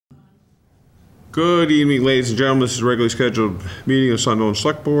Good evening, ladies and gentlemen. This is a regularly scheduled meeting of Sunderland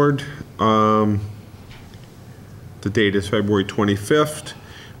Selectboard. The date is February 25th.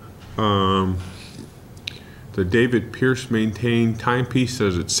 The David Pierce maintained timepiece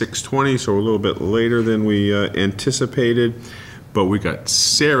says it's 6:20, so a little bit later than we anticipated. But we got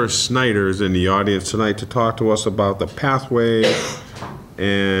Sarah Snyder's in the audience tonight to talk to us about the pathway.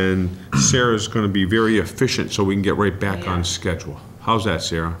 And Sarah's going to be very efficient so we can get right back on schedule. How's that,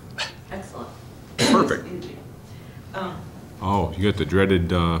 Sarah? Excellent. Perfect. Oh, you got the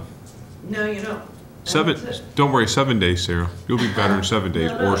dreaded... No, you don't. Don't worry, 7 days, Sarah. You'll be better in 7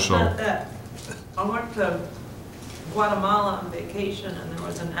 days or so. Not that. I went to Guatemala on vacation and there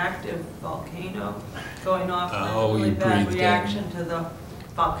was an active volcano going off and a really bad reaction to the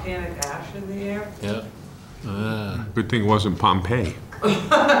volcanic ash in the air. Yeah. Good thing it wasn't Pompeii.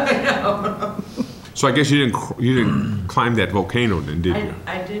 I know. So I guess you didn't climb that volcano then, did you?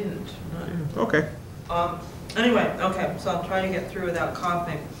 I didn't. No. Okay. Anyway, okay, so I'll try to get through without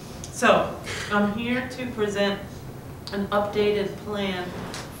coughing. So I'm here to present an updated plan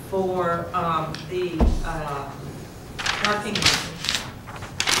for the parking lot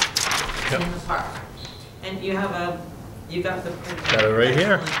in the park. And you got the picture. Got it right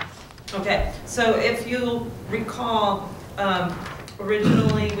here. Okay, so if you'll recall,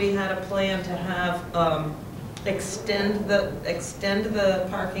 originally we had a plan to have extend the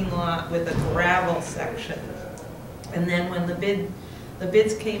parking lot with a gravel section. And then when the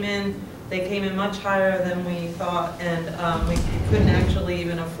bids came in, they came in much higher than we thought, and we couldn't actually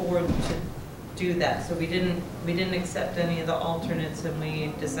even afford to do that. So we didn't accept any of the alternates, and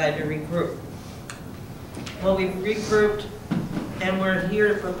we decided to regroup. Well, we've regrouped, and we're here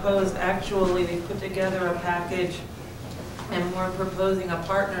to propose, actually, we put together a package, and we're proposing a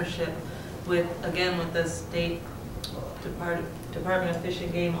partnership with the State Department of Fish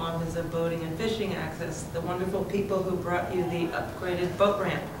and Game Office of Boating and Fishing Access, the wonderful people who brought you the upgraded boat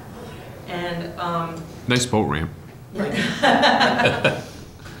ramp. And nice boat ramp.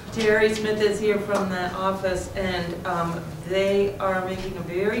 Terry Smith is here from that office, and they are making a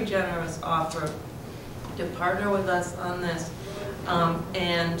very generous offer to partner with us on this.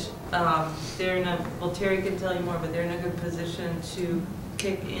 They're in a, well, Terry can tell you more, but they're in a good position to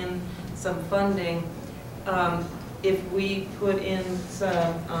kick in some funding if we put in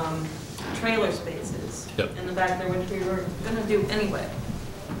some trailer spaces in the back there, which we were going to do anyway.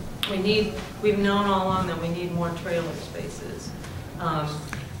 We've known all along that we need more trailer spaces.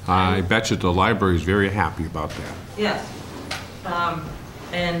 I bet you the library is very happy about that. Yes.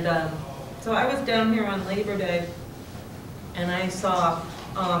 So I was down here on Labor Day, and I saw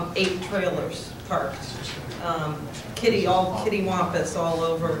 8 trailers parked. Kitty wampus all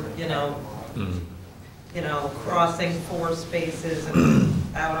over, crossing 4 spaces and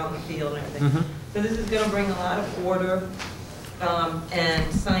out on the field and everything. So this is going to bring a lot of order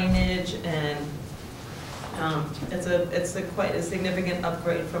and signage, and it's quite a significant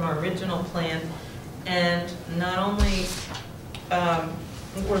upgrade from our original plan. And not only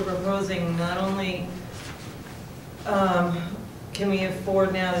we're proposing, not only can we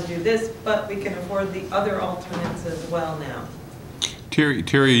afford now to do this, but we can afford the other alternates as well now. Terry,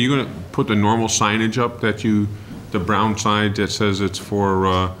 are you going to put the normal signage up the brown side that says it's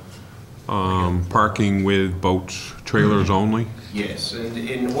for parking with boats, trailers only? Yes,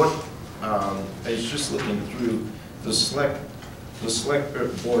 and what I was just looking through, the select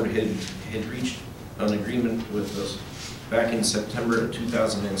board had reached an agreement with us back in September of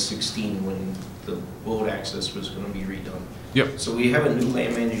 2016 when the boat access was going to be redone. Yep. So we have a new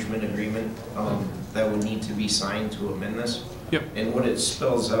land management agreement that would need to be signed to amend this. Yep. And what it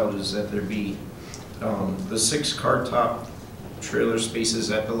spells out is that there be the 6 car top trailer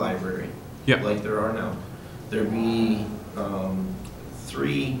spaces at the library, like there are now. There be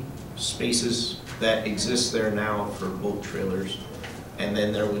 3 spaces that exist there now for boat trailers, and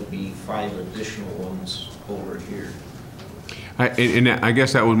then there would be 5 additional ones over here. And I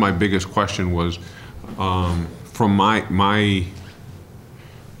guess that was my biggest question was, from my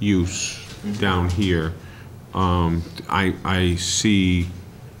use down here, I see,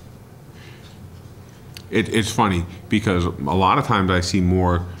 it's funny because a lot of times I see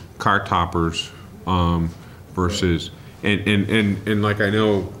more car toppers versus, and like I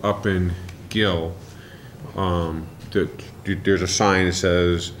know up in Gill, there's a sign that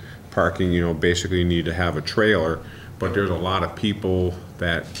says parking, basically you need to have a trailer, but there's a lot of people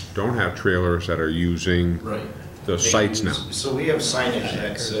that don't have trailers that are using the sites now. So we have signage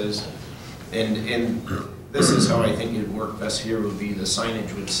that says, and this is how I think it would work best here, would be the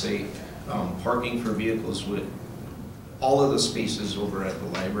signage would say parking for vehicles with all of the spaces over at the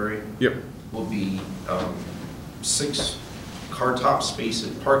library. Yep. Will be 6 car top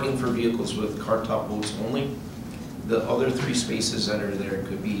spaces, parking for vehicles with car top boats only. The other 3 spaces that are there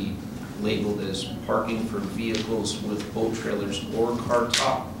could be labeled as parking for vehicles with boat trailers or car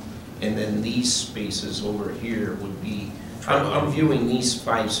top. And then these spaces over here would be, I'm viewing these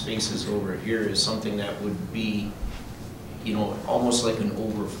 5 spaces over here as something that would be, you know, almost like an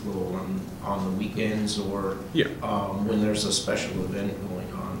overflow on the weekends or when there's a special event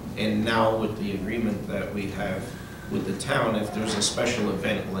going on. And now with the agreement that we have with the town, if there's a special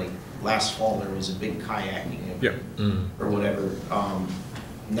event, like last fall there was a big kayaking event or whatever,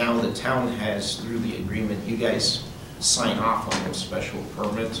 now the town has, through the agreement, you guys sign off on those special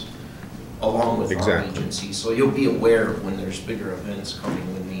permits along with our agency. So you'll be aware of when there's bigger events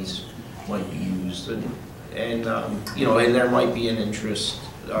coming, when these might be used. And you know, and there might be an interest.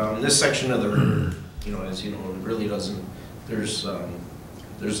 This section of the river, you know, as you know, it really doesn't, there's a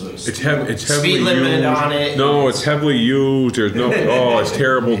speed limit on it. No, it's heavily used. There's no, oh, it's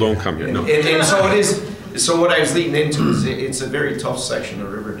terrible, don't come here. No. And so it is, so what I was leading into is it's a very tough section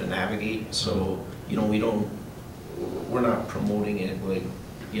of river to navigate. So, you know, we're not promoting it like,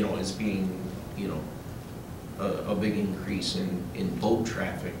 you know, as being, you know, a big increase in boat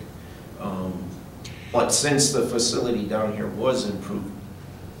traffic. But since the facility down here was improved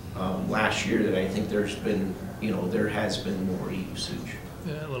last year, that I think there's been, you know, there has been more usage.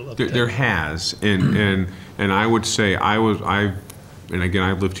 Yeah, a little there has, and I would say and again,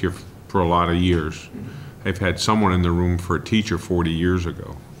 I've lived here for a lot of years. I've had someone in the room for a teacher 40 years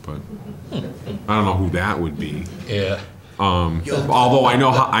ago, but I don't know who that would be. Yeah. Although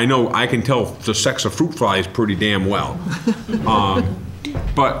I can tell the sex of fruit flies pretty damn well.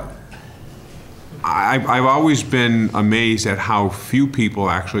 But I've always been amazed at how few people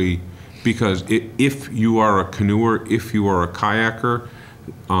actually, because if you are a canoer, if you are a kayaker,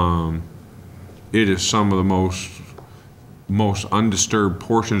 it is some of the most undisturbed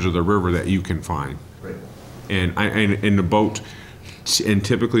portions of the river that you can find. Right. And in the boat, and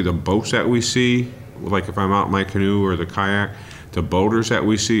typically the boats that we see, like if I'm out in my canoe or the kayak, the boaters that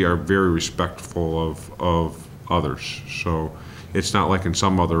we see are very respectful of others. So it's not like in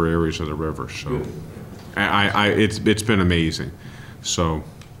some other areas of the river. So it's been amazing. So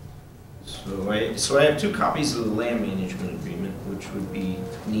I have 2 copies of the land management agreement, which would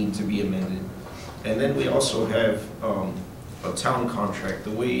need to be amended. And then we also have a town contract.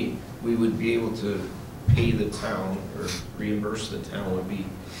 The way we would be able to pay the town or reimburse the town would be,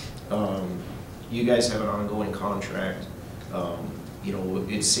 you guys have an ongoing contract. You know,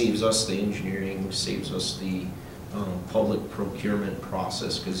 it saves us the engineering, saves us the public procurement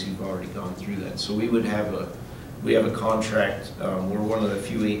process because you've already gone through that. So we have a contract. We're one of the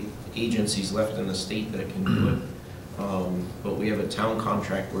few agencies left in the state that can do it. But we have a town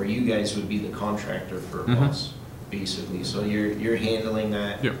contract where you guys would be the contractor for us, basically. So you're handling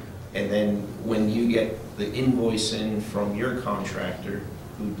that. Yep. And then when you get the invoice in from your contractor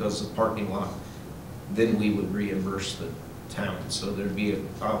who does the parking lot, then we would reimburse the town. So there'd be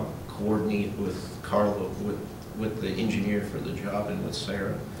I'll coordinate with Carlo, with the engineer for the job and with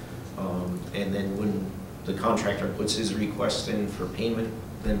Sarah. And then when the contractor puts his request in for payment,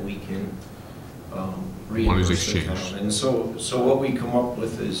 then we can reimburse the town. And so what we come up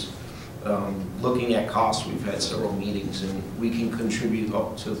with is, looking at costs, we've had several meetings, and we can contribute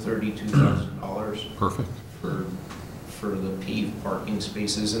up to $32,000. Perfect. For the paved parking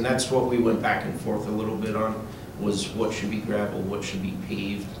spaces, and that's what we went back and forth a little bit on, was what should be gravel, what should be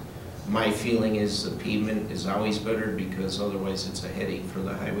paved. My feeling is the pavement is always better because otherwise it's a headache for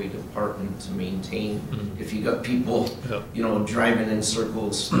the highway department to maintain. If you got people, you know, driving in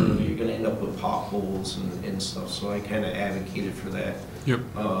circles, you're going to end up with potholes and stuff. So I kind of advocated for that. Yep.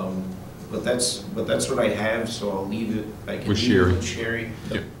 But that's what I have, so I'll leave it. I can with leave it with Sherry.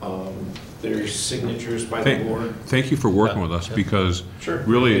 Yep. There's signatures by the board. Thank you for working with us because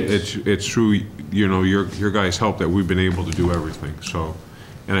really it's through, you know, your guys' help that we've been able to do everything. So,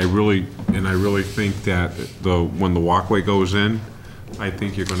 and I really think that when the walkway goes in, I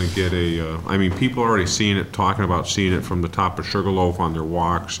think you're going to get I mean, people are already seeing it, talking about seeing it from the top of Sugarloaf on their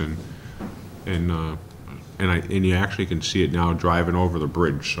walks, and you actually can see it now driving over the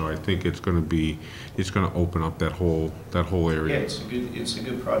bridge. So I think it's going to open up that whole area. Yeah, it's a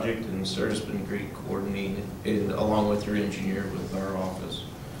good project, and Sarah's been great coordinating it, along with her engineer with our office.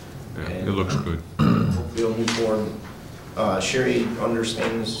 Yeah, and it looks good. Hopefully it'll move forward. Sherry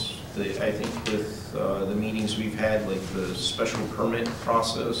understands I think with the meetings we've had, like the special permit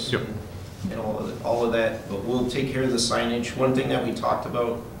process. Yep. And all of that, but we'll take care of the signage. One thing that we talked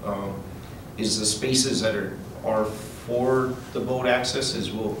about is the spaces that are for the boat access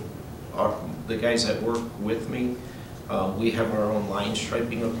is the guys that work with me, we have our own line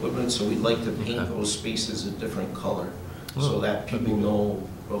striping equipment, so we'd like to paint those spaces a different color so that people know,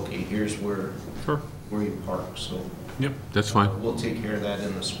 okay, here's where you park. So yep, that's fine. We'll take care of that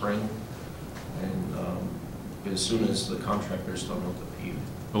in the spring, and as soon as the contractor's done with the paving.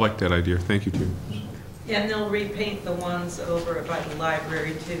 I like that idea. Thank you, Tim. Yeah, and they'll repaint the ones over by the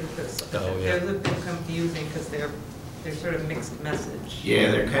library too, because they're a bit confusing because they're sort of mixed message.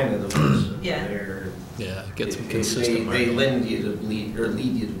 Yeah, they're kind of the ones. Get some consistent. They lead you to believe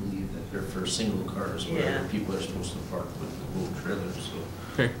that they're for single cars, where people are supposed to park with the boat trailers. So.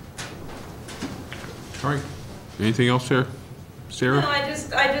 Okay. All right. Anything else there, Sarah? No, I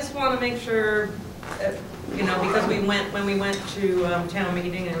just want to make sure, you know, because when we went to town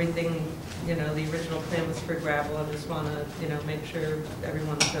meeting and everything, you know, the original plan was for gravel. I just want to, you know, make sure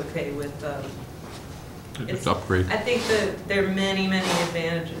everyone's okay with. It's upgrade. I think that there are many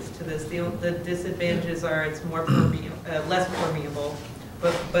advantages to this. The disadvantages are it's more less permeable.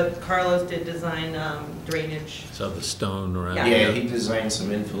 But Carlos did design drainage. So the stone around. Yeah, he designed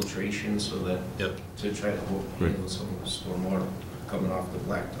some infiltration so that to try to handle some of the stormwater coming off the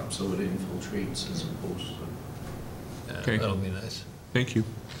blacktop, so it infiltrates as opposed to. Yeah, that'll be nice. Thank you.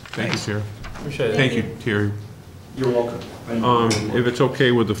 Thank you, Sarah. Appreciate it. Thank you, Terry. You're welcome. If it's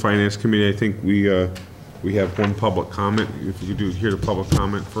okay with the finance committee, I think we have one public comment. If you could hear the public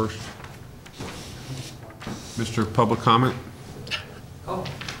comment first. Mr. Public Comment?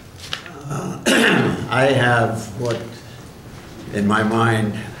 I have what, in my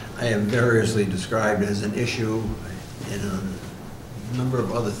mind, I have variously described as an issue and a number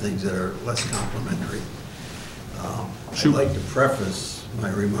of other things that are less complimentary. I'd like to preface my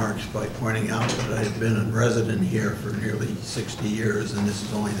remarks by pointing out that I've been a resident here for nearly 60 years, and this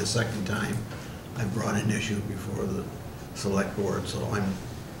is only the second time I've brought an issue before the select board, so I'm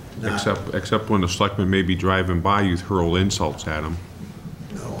not... Except when the selectmen may be driving by, you hurl insults at them.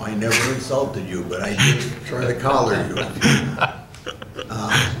 No, I never insulted you, but I did try to collar you.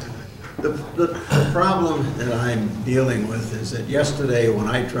 The problem that I'm dealing with is that yesterday when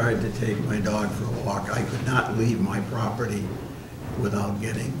I tried to take my dog for a walk, I could not leave my property without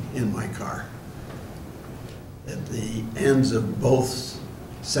getting in my car. At the ends of both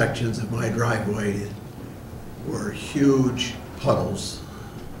sections of my driveway were huge puddles,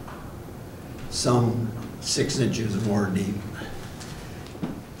 some 6 inches or more deep.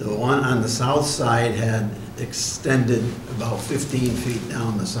 The one on the south side had extended about 15 feet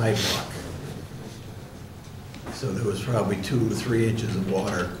down the sidewalk. So there was probably 2 to 3 inches of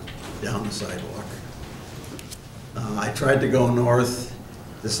water down the sidewalk. I tried to go north.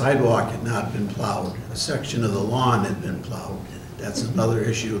 The sidewalk had not been plowed. A section of the lawn had been plowed. That's another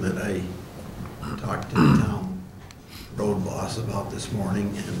issue that I talked to the town road boss about this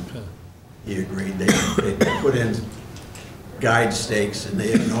morning, and he agreed they put in guide stakes and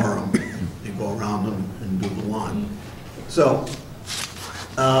they ignore them. They go around them and do the lawn. So,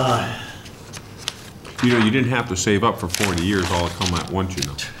 you know, you didn't have to save up for 40 years all to come at once, you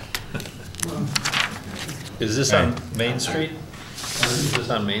know. Is this on Main Street? Is this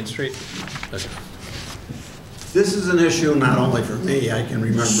on Main Street? Okay. this is an issue not only for me. I can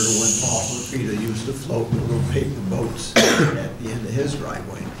remember when Paul Lafita used to float the little paper boats at the end of his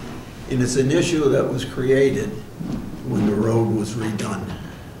driveway. And it's an issue that was created when the road was redone.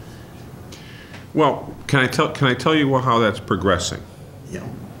 Well, can I tell you how that's progressing? Yeah.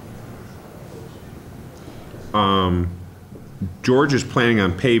 George is planning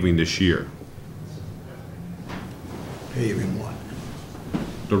on paving this year. Paving what?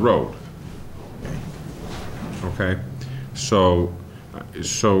 The road. Okay. Okay, so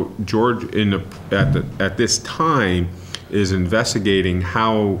George at this time is investigating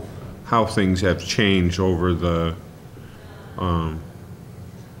how things have changed over the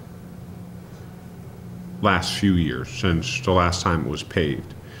last few years since the last time it was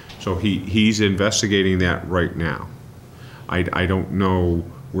paved. So he's investigating that right now. I don't know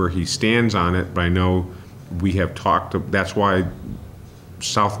where he stands on it, but I know we have talked. That's why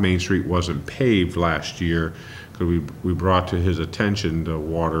South Main Street wasn't paved last year, because we brought to his attention the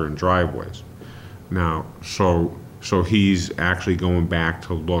water and driveways. Now, so he's actually going back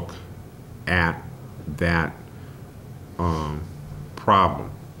to look at that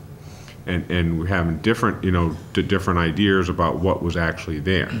problem, and we're having different ideas about what was actually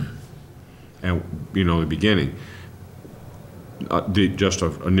there, and the beginning. Just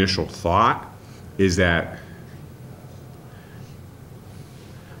an initial thought is that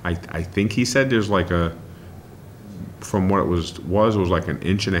I think he said there's like from what it was like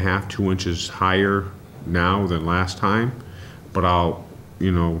 1.5 to 2 inches higher now than last time, but I'll,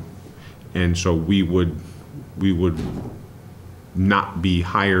 you know, and so we would not be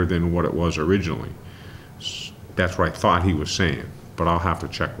higher than what it was originally. That's what I thought he was saying, but I'll have to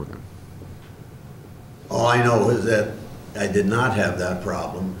check with him. All I know is that I did not have that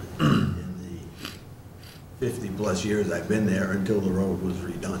problem in the 50-plus years I've been there until the road was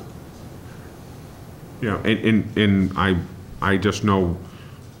redone. Yeah, and I just know,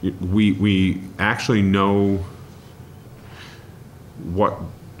 we actually know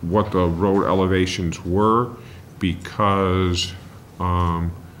what the road elevations were, because the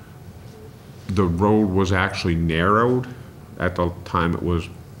road was actually narrowed at the time it was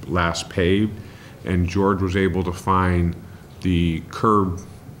last paved, and George was able to find the curb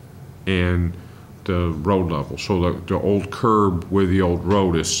and the road level. So the old curb where the old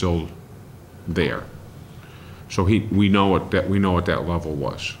road is still there. So we know what that level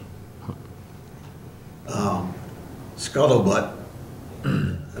was. Scuttlebutt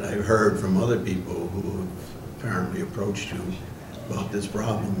that I've heard from other people who have apparently approached you about this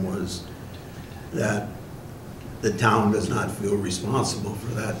problem was that the town does not feel responsible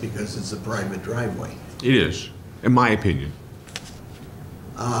for that because it's a private driveway. It is, in my opinion.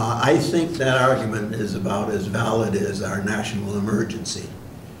 I think that argument is about as valid as our national emergency.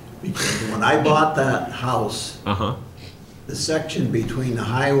 Because when I bought that house, the section between the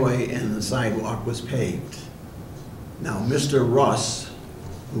highway and the sidewalk was paved. Now, Mr. Russ,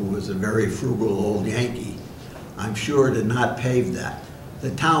 who was a very frugal old Yankee, I'm sure did not pave that. The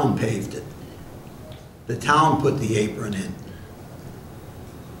town paved it. The town put the apron in.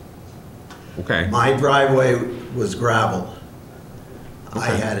 Okay. My driveway was gravel. Okay.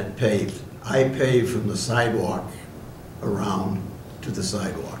 I had it paved. I paved from the sidewalk around to the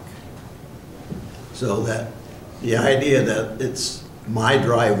sidewalk. So that the idea that it's my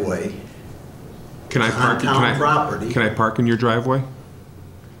driveway Can I park? on town property. Can I park in your driveway?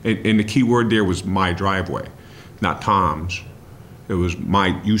 And the key word there was my driveway, not Tom's. It was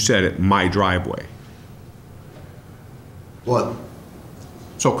my. You said it, my driveway. What?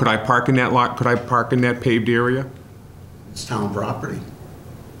 So could I park in that lot? Could I park in that paved area? It's town property.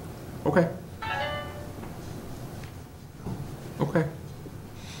 Okay. Okay.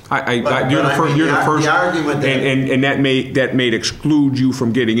 You're the first. The argument that and that may exclude you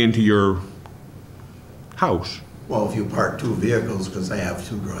from getting into your house. well, if you park two vehicles, because I have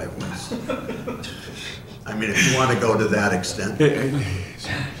two driveways. I mean, if you want to go to that extent.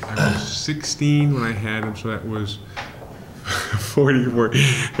 I was 16 when I had him, so that was 44.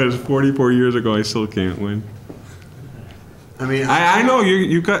 That was 44 years ago. I still can't win. I mean, I know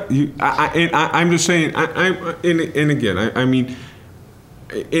you got you. I'm just saying. And again, I mean,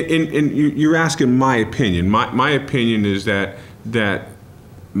 you're asking my opinion. My opinion is that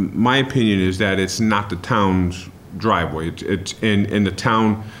it's not the town's driveway. It's and the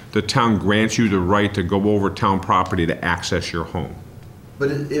town grants you the right to go over town property to access your home.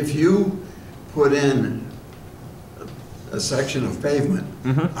 But if you put in a section of pavement,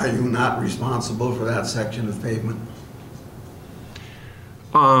 are you not responsible for that section of pavement?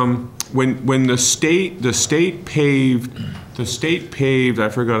 When the state paved, I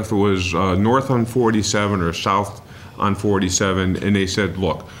forgot if it was north on 47 or south on 47, and they said,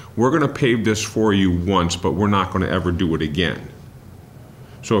 look, we're going to pave this for you once, but we're not going to ever do it again.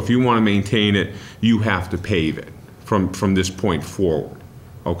 So if you want to maintain it, you have to pave it from this point forward.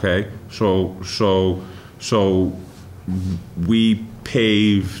 Okay? So we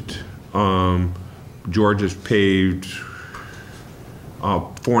paved, Georgia's paved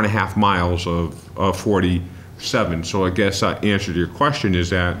 4.5 miles of 47. So I guess I answered your question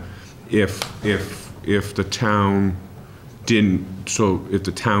is that if the town didn't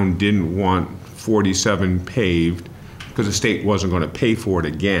want 47 paved, because the state wasn't going to pay for it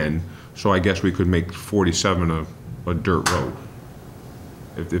again, so I guess we could make 47 a dirt road,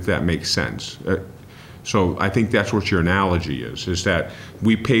 if that makes sense. So I think that's what your analogy is that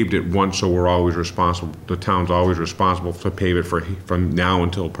we paved it once, so we're always responsible, the town's always responsible to pave it from now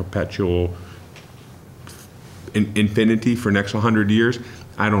until perpetual infinity for next 100 years.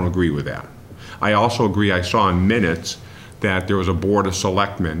 I don't agree with that. I also agree, I saw in minutes that there was a board of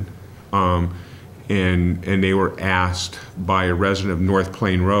selectmen, and they were asked by a resident of North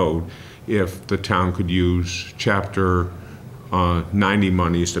Plain Road if the town could use Chapter 90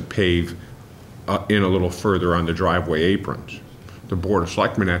 monies to pave in a little further on the driveway aprons. The Board of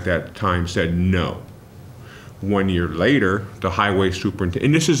Selectmen at that time said no. 1 year later, the highway superintendent,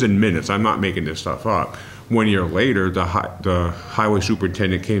 and this is in minutes, I'm not making this stuff up. 1 year later, the highway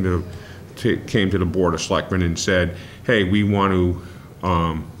superintendent came to the Board of Selectmen and said, hey, we want to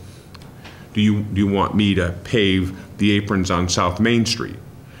do you want me to pave the aprons on South Main Street?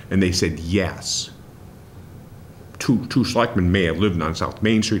 And they said yes. Two selectmen may have lived on South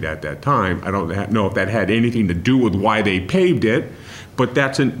Main Street at that time. I don't know if that had anything to do with why they paved it, but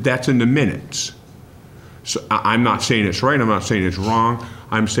that's in the minutes. So I'm not saying it's right, I'm not saying it's wrong.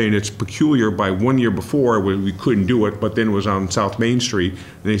 I'm saying it's peculiar. By 1 year before, we couldn't do it, but then it was on South Main Street,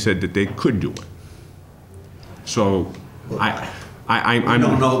 and they said that they could do it. So I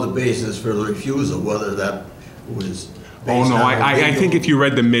don't know the basis for the refusal, whether that was oh, no, I legal. think if you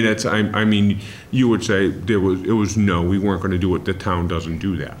read the minutes, I mean, you would say it was no, we weren't going to do it, the town doesn't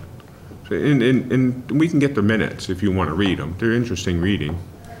do that. And we can get the minutes if you want to read them. They're interesting reading.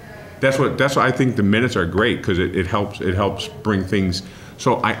 That's what I think the minutes are great, because it helps bring things.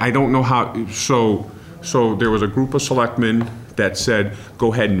 So I don't know how, so there was a group of selectmen that said,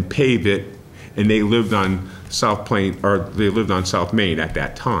 go ahead and pave it, and they lived on South Plain, or they lived on South Main at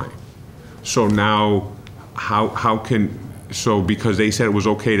that time. So now, how can, so because they said it was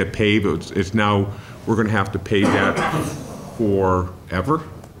okay to pave, it's now, we're gonna have to pave that forever?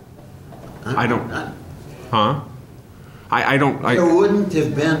 I don't, huh? There wouldn't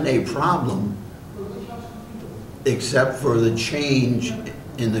have been a problem except for the change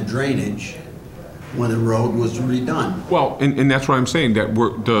in the drainage when the road was redone. Well, and that's what I'm saying, that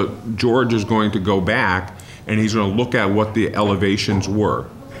George is going to go back and he's gonna look at what the elevations were.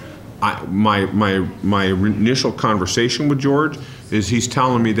 My initial conversation with George is he's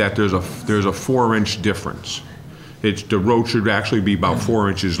telling me that there's a 4-inch difference. The road should actually be about 4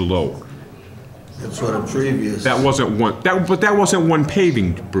 inches lower. That's what a previous. That wasn't one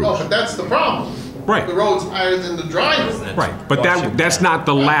paving, Bruce. No, but that's the problem. Right. The road's higher than the driveway. Right, but that's not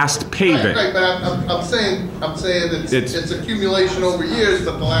the last paving. Right, but I'm saying it's accumulation over years,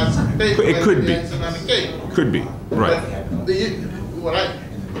 but the last paving. It could be. On the cake. Could be, right. But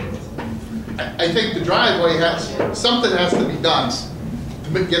I think the driveway something has to be done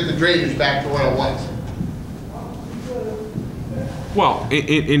to get the drainage back to what it was. Well,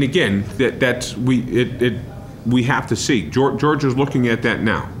 and again, we have to see. George is looking at that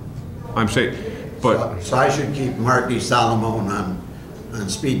now. I'm saying, but So I should keep Marty Solomon on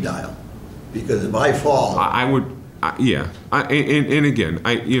speed dial, because if I fall. I would, yeah. And again,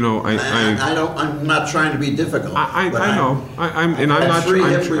 I'm not trying to be difficult. I know. I'm not. 3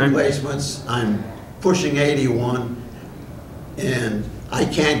 hip replacements. I'm pushing 81, and I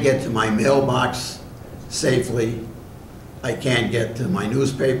can't get to my mailbox safely. I can't get to my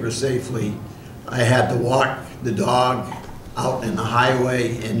newspaper safely. I had to walk the dog out in the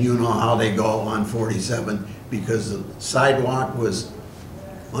highway, and you know how they go on 47, because the sidewalk was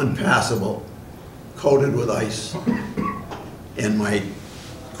unpassable, coated with ice, and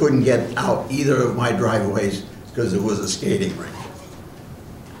couldn't get out either of my driveways because it was a skating rink.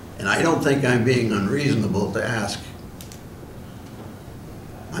 And I don't think I'm being unreasonable to ask.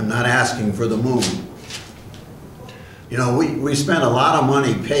 I'm not asking for the moon. You know, we spent a lot of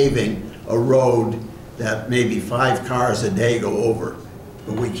money paving a road that maybe 5 cars a day go over,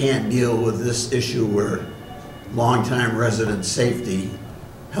 but we can't deal with this issue where longtime resident safety,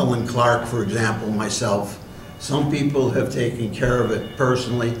 Helen Clark, for example, myself, some people have taken care of it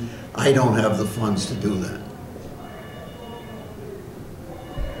personally. I don't have the funds to do that.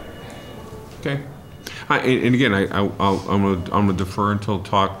 Okay. And again, I'm gonna defer until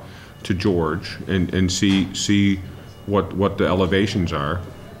talk to George and see what the elevations are.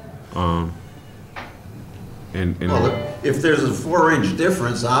 Well, if there's a 4-inch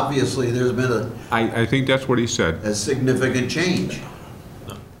difference, obviously there's been I think that's what he said. a significant change.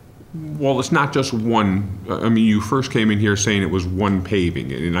 Well, it's not just one. I mean, you first came in here saying it was one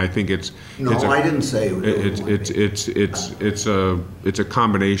paving, and I think it's. No, I didn't say it was it's a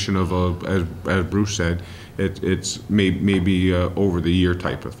combination of as Bruce said, it's maybe over the year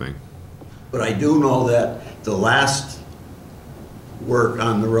type of thing. But I do know that the last work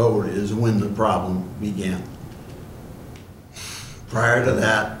on the road is when the problem began. Prior to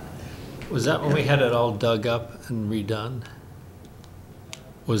that. Was that when we had it all dug up and redone?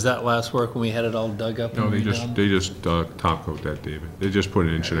 Was that last work when we had it all dug up and redone? No, they just top coat that, David. They just put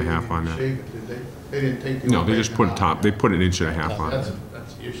an inch and a half on that. Shave it, did they? They didn't take the. No, they just put top. They put an inch and a half on. That's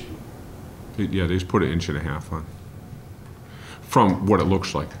the issue. Yeah, they just put an inch and a half on. From what it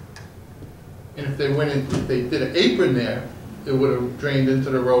looks like. And if they did an apron there, it would have drained into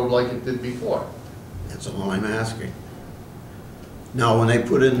the road like it did before. That's all I'm asking. Now, when they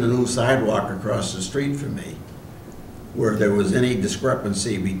put in the new sidewalk across the street from me, where there was any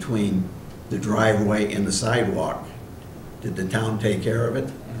discrepancy between the driveway and the sidewalk, did the town take care of it?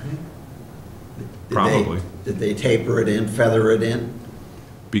 Probably. Did they taper it in, feather it in?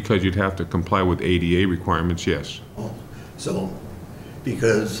 Because you'd have to comply with ADA requirements, yes. Oh, so,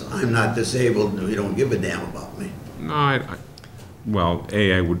 because I'm not disabled, you don't give a damn about me. No, well,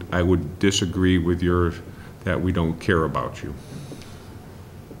 I would disagree with your, that we don't care about you.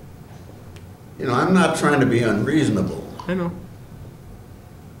 You know, I'm not trying to be unreasonable, I know.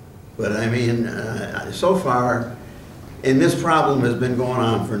 but I mean, so far, and this problem has been going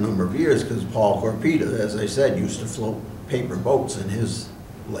on for a number of years, because Paul Corpita, as I said, used to float paper boats in his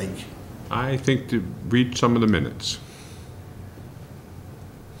lake. I think to read some of the minutes.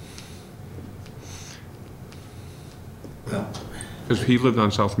 Well, Because he lived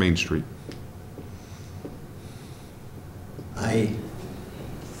on South Main Street. I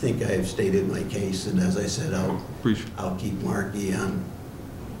think I have stated my case, and as I said, I'll keep Marky on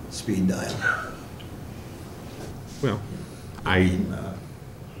speed dial. Well, I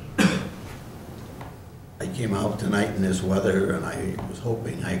came out tonight in this weather, and I was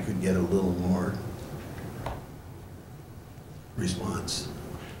hoping I could get a little more response.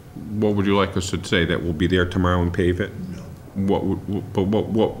 what would you like us to say, that we'll be there tomorrow and pave it? No.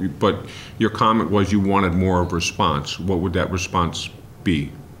 But your comment was you wanted more of a response. What would that response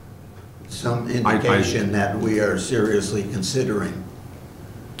be? Some indication that we are seriously considering.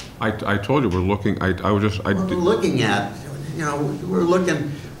 I told you, we're looking, We're looking at, you know, we're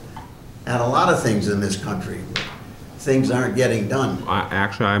looking at a lot of things in this country. Things aren't getting done.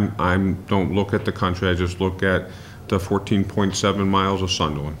 Actually, don't look at the country, I just look at the 14.7 miles of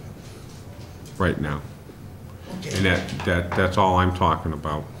Sunderland right now. Okay. And that's all I'm talking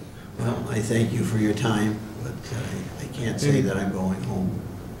about. Well, I thank you for your time, but I can't say that I'm going home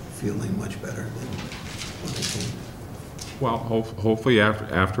feeling much better than when I came. Well, hopefully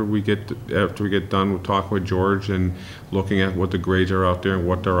after we get done with talking with George and looking at what the grades are out there and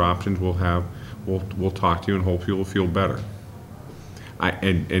what their options we'll have, we'll talk to you and hopefully you'll feel better.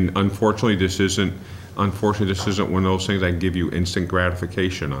 And unfortunately this isn't one of those things I can give you instant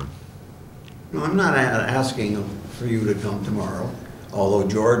gratification on. No, I'm not asking for you to come tomorrow, although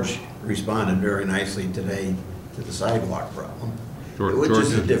George responded very nicely today to the sidewalk problem, which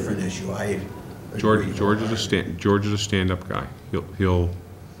is a different issue. George is a stand-up guy. He'll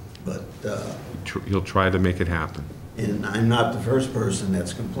try to make it happen. And I'm not the first person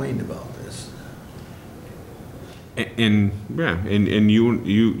that's complained about this. And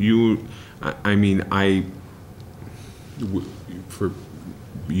you, I mean, for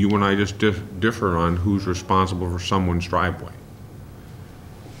you and I just differ on who's responsible for someone's driveway.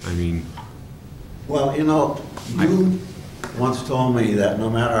 I mean. Well, you know, you once told me that no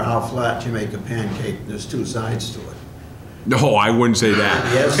matter how flat you make a pancake, there's two sides to it. No, I wouldn't say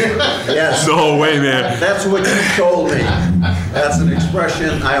that. Yes, yes. No way, man. That's what you told me. That's an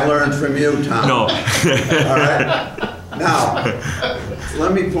expression I learned from you, Tom. No. All right? Now,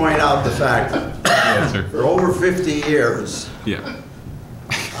 let me point out the fact that for over 50 years, Yeah.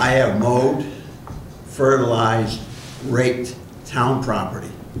 I have mowed, fertilized, raked town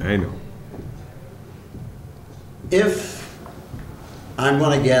property. I know. If I'm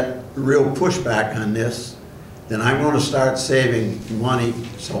going to get real pushback on this, then I'm going to start saving money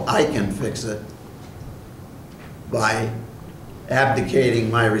so I can fix it by abdicating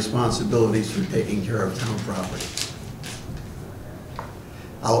my responsibilities for taking care of town property.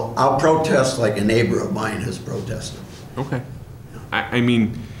 I'll protest like a neighbor of mine has protested. Okay. I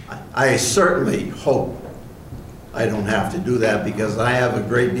mean. I certainly hope I don't have to do that because I have a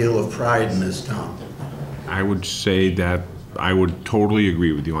great deal of pride in this town. I would say that I would totally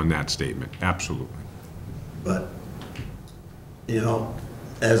agree with you on that statement. Absolutely. But, you know,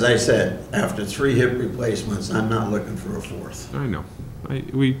 as I said, after 3 hip replacements, I'm not looking for a 4th. I know.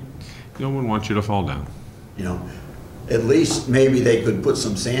 No one wants you to fall down. You know, at least maybe they could put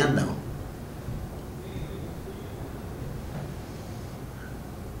some sand down.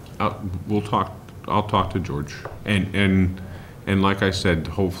 I'll talk to George. And like I said,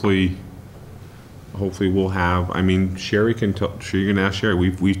 hopefully we'll have, I mean, Sherry can ask Sherry.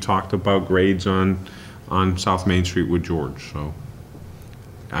 We've talked about grades on South Main Street with George, so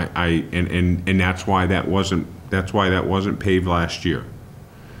and that's why that wasn't paved last year,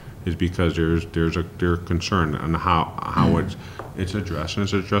 is because there's a concern on how it's addressed, and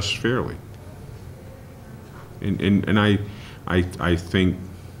it's addressed fairly. And I think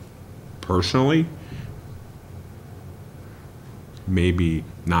personally, maybe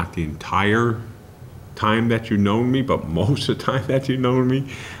not the entire time that you've known me, but most of the time that you've known me,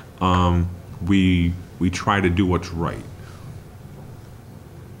 we try to do what's right.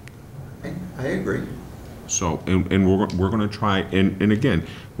 I agree. So, and we're going to try, and again,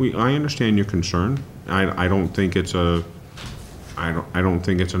 I understand your concern. I don't think it's I don't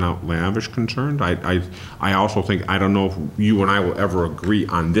think it's an outlandish concern. I also think, I don't know if you and I will ever agree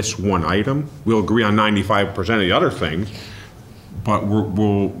on this one item. We'll agree on 95% of the other things, but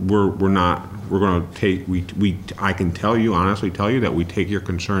we're not, we're gonna take, I can tell you, honestly tell you that we take your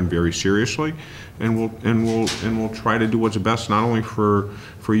concern very seriously, and we'll try to do what's best, not only for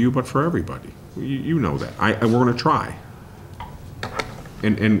you, but for everybody. You know that. We're gonna try.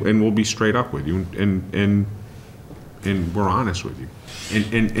 And we'll be straight up with you, and we're honest with you.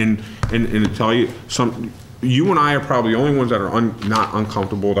 And to tell you, you and I are probably the only ones that are not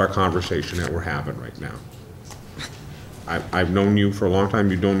uncomfortable with our conversation that we're having right now. I've known you for a long time,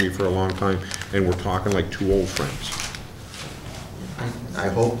 you've known me for a long time, and we're talking like two old friends. I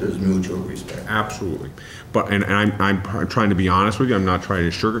hope there's mutual respect. Absolutely. But, and I'm trying to be honest with you, I'm not trying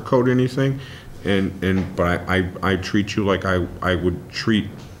to sugarcoat anything, but I treat you like I would treat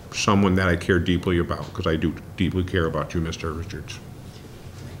someone that I care deeply about, because I do deeply care about you, Mr. Richards.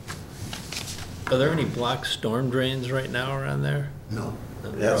 Are there any blocked storm drains right now around there? No.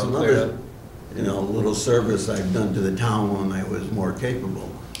 That's another, little service I've done to the town when I was more capable.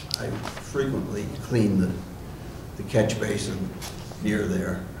 I frequently cleaned the catch basin near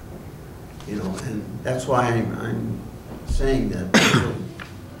there, and that's why I'm saying that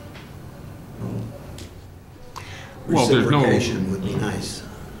well, reciprocation would be nice.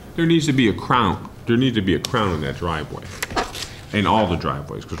 There needs to be a crown. There needs to be a crown in that driveway, in all the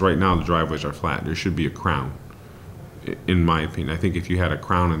driveways, because right now the driveways are flat. There should be a crown, in my opinion. I think if you had a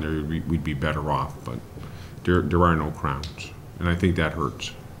crown in there, we'd be better off, but there are no crowns, and I think that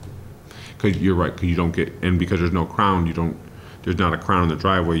hurts. Because you're right, because you don't get, and because there's no crown, there's not a crown in the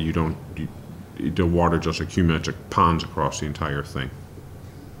driveway, the water just accumulates, it ponds across the entire thing.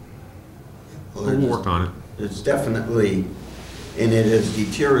 Well, we'll work on it. It's definitely, and it has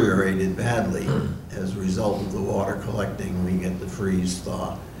deteriorated badly as a result of the water collecting. We get the freeze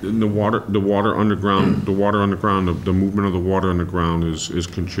thaw. And the water underground, the movement of the water underground is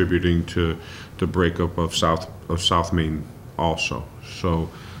contributing to the breakup of South Main also. So,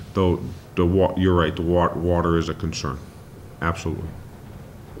 you're right, the water is a concern. Absolutely.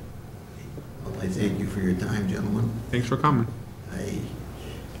 Well, I thank you for your time, gentlemen. Thanks for coming. I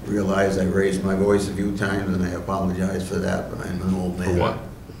realize I raised my voice a few times, and I apologize for that, but I'm an old man. For what?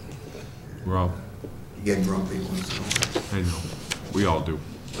 Well, you get grumpy once in a while. I know. We all do.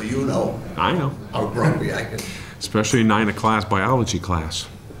 Well, you know. I know. How grumpy I can. Especially in 9 class biology class.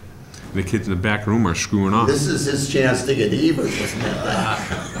 The kids in the back room are screwing up. This is his chance to get even with me.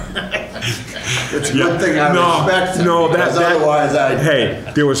 It's a good thing I respect him, because otherwise I'd... Hey,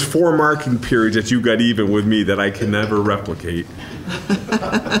 there was 4 marking periods that you got even with me that I can never replicate.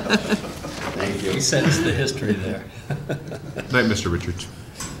 Thank you. He sends the history there. Night, Mr. Richards.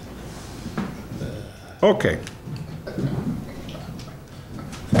 Okay.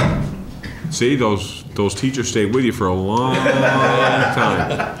 See, those teachers stayed with you for a long time.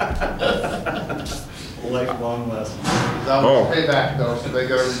 Lifelong lesson. That was payback though, so they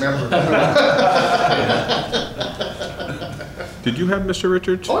gotta remember. Did you have Mr.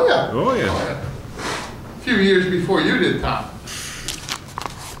 Richards? Oh yeah. Oh yeah. Oh, yeah. A few years before you did, Tom.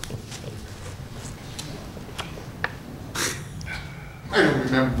 I don't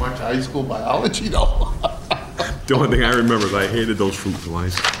remember much high school biology though. The only thing I remember is I hated those fruit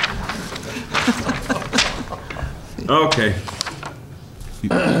flies. Okay.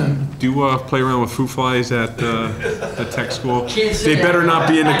 Do you play around with fruit flies at the tech school? They better not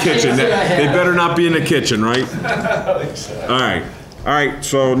be in the kitchen. They better not be in the kitchen, right? All right. All right.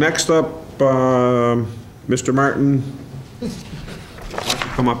 So next up, Mr. Martin, why don't you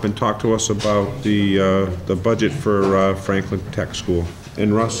come up and talk to us about the budget for Franklin Tech School.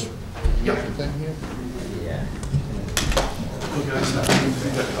 And Russ? Yep.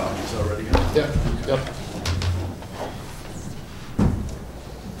 Yep.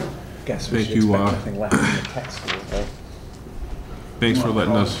 Guess we Thank should you, expect nothing less than the tech school, right? Thanks for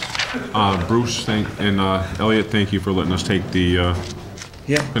letting us, Bruce, and Elliot, thank you for letting us take the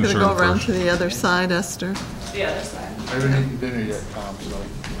Yeah. concern Gonna go around first. to the other side, Esther. The other side. I haven't eaten dinner yet, Tom, so.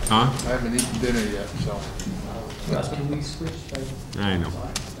 Huh? I haven't eaten dinner yet, so. I know.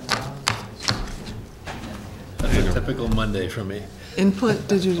 That's a typical Monday for me. Input,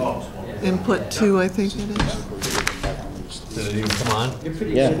 did you, input 2, I think it is. Did it even come on?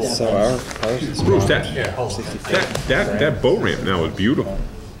 Yeah, so ours is Bruce, that boat ramp now is beautiful.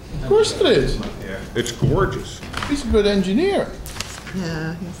 Of course it is. It's gorgeous. He's a good engineer.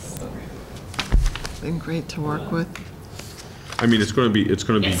 Yeah, he's been great to work with. I mean, it's gonna be,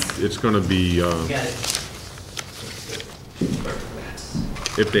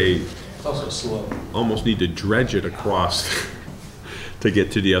 if they almost need to dredge it across to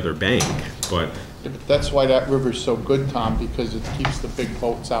get to the other bank, but That's why that river's so good, Tom, because it keeps the big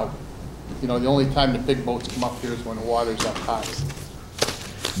boats out. You know, the only time the big boats come up here is when the water's up high.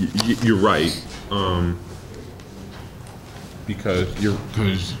 you're right,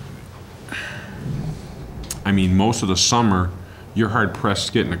 because I mean, most of the summer, you're hard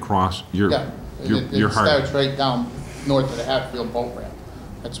pressed getting across, Yeah, and you're it hard. starts right down north of the Hatfield boat ramp.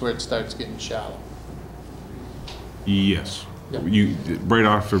 That's where it starts getting shallow. Yes. Yeah. Right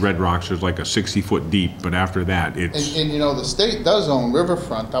off the Red Rocks, there's like a 60-foot deep, but after that, it's, And you know, the state does own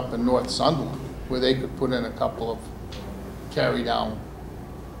riverfront up in North Sunderland, where they could put in a couple of carry-down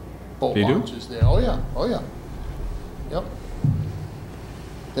boat They do? launches there. Oh, yeah, oh, yeah. Yep.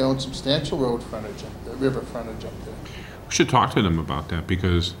 They own substantial road frontage up there, river frontage up there. we should talk to them about that,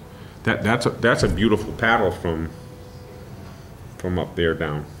 because that's a beautiful paddle from up there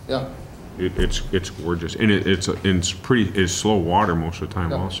down. Yeah, It's gorgeous, and it's slow water most of the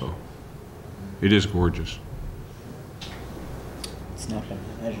time Yeah. also. It is gorgeous. It's not been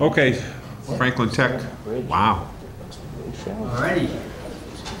measured. Okay, Franklin Tech, wow. Alrighty.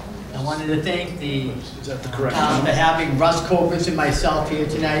 I wanted to thank the town for having Russ Covers and myself here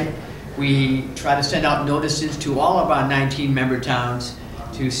tonight. We try to send out notices to all of our 19 member towns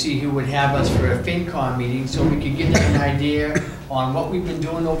to see who would have us for a FinCom meeting, so we could give them an idea on what we've been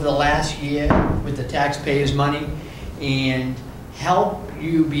doing over the last year with the taxpayers' money, and help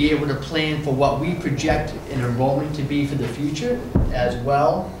you be able to plan for what we project an enrollment to be for the future as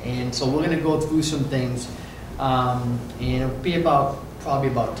well. And so we're gonna go through some things, and it'll be probably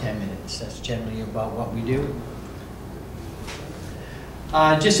about 10 minutes. That's generally about what we do.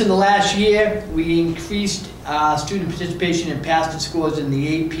 Just in the last year, we increased student participation and passing scores in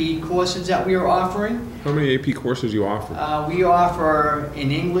the AP courses that we are offering. How many AP courses you offer? We offer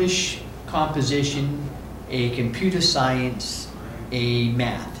an English, composition, a computer science, a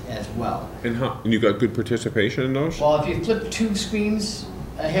math as well. And you got good participation in those? Well, if you flip 2 screens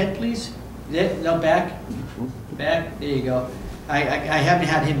ahead, please. No, back. Back, there you go. I haven't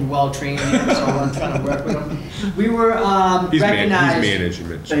had him well trained yet, so I'm trying to work with him. We were He's recognized.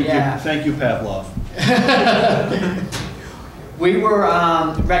 management. Thank you, Pavlov. We were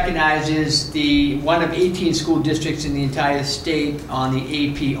recognized as one of 18 school districts in the entire state on the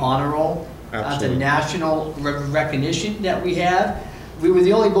AP honor roll. That's a Absolutely. national recognition that we have. We were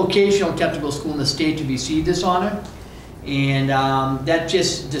the only vocational technical school in the state to receive this honor. And that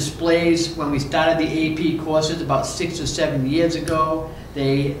just displays when we started the AP courses about 6 or 7 years ago.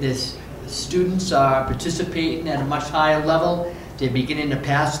 The students are participating at a much higher level. They're beginning to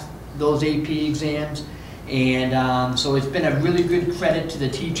pass those AP exams. And so it's been a really good credit to the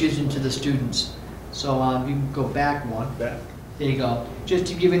teachers and to the students. So you can go back one. Back. There you go. Just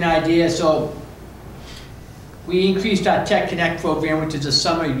to give you an idea, so we increased our Tech Connect program, which is a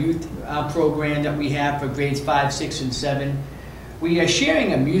summer youth program that we have for grades 5, 6, and 7. We are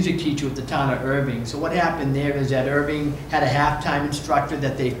sharing a music teacher with the town of Irving. So what happened there is that Irving had a halftime instructor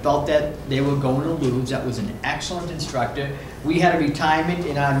that they felt that they were going to lose. That was an excellent instructor. We had a retirement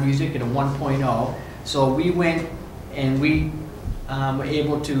in our music at a 1.0. So we went and we were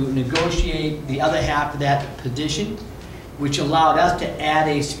able to negotiate the other half of that position, which allowed us to add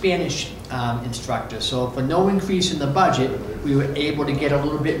a Spanish instructor. So for no increase in the budget, we were able to get a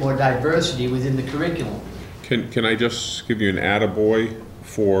little bit more diversity within the curriculum. Can I just give you an attaboy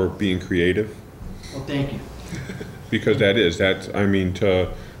for being creative? Well, thank you. Because I mean, to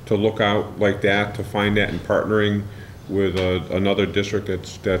look out like that, to find that and partnering with another district,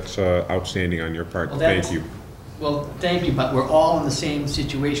 that's outstanding on your part. Well, Thank you. Well, thank you, but we're all in the same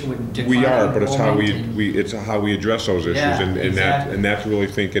situation with declining We are, but it's how enrollment and- it's how we address those issues, Yeah, and exactly. that's really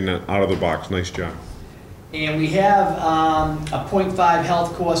thinking out of the box. Nice job. And we have a .5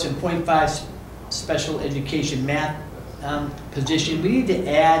 health course and .5 special education math position. We need to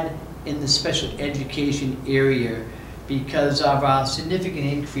add in the special education area because of our significant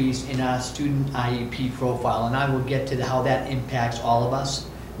increase in our student IEP profile, and I will get to how that impacts all of us.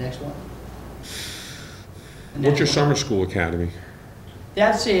 Next one. What's your summer school academy?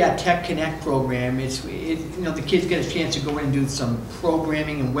 That's a Tech Connect program. The kids get a chance to go in and do some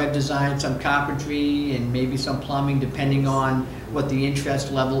programming and web design, some carpentry, and maybe some plumbing, depending on what the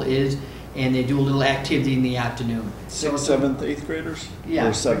interest level is. And they do a little activity in the afternoon. 6th, 7th, 8th graders? Yeah.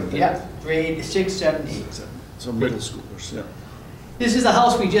 Or 7th? Yeah, grade 6, 7, 8. So middle schoolers, yeah. This is the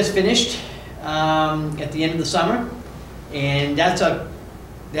house we just finished at the end of the summer. And that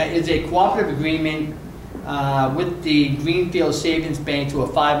is a cooperative agreement with the Greenfield Savings Bank to a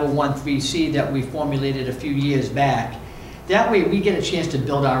 501(c) that we formulated a few years back. That way, we get a chance to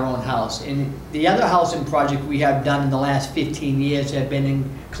build our own house. And the other housing project we have done in the last 15 years have been in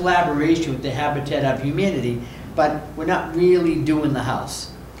collaboration with the Habitat of Humanity, but we're not really doing the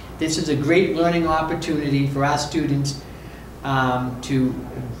house. This is a great learning opportunity for our students to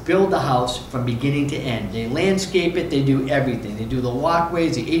build the house from beginning to end. They landscape it, they do everything. They do the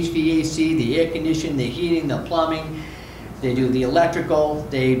walkways, the HVAC, the air conditioning, the heating, the plumbing, they do the electrical,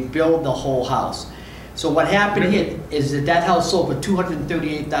 they build the whole house. So what happened here is that house sold for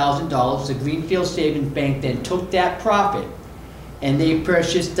 $238,000. The Greenfield Savings Bank then took that profit and they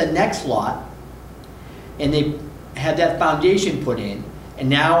purchased the next lot and they had that foundation put in. And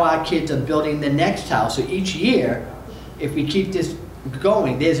now our kids are building the next house. So each year, if we keep this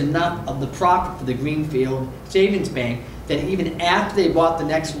going, there's enough of the profit for the Greenfield Savings Bank that even after they bought the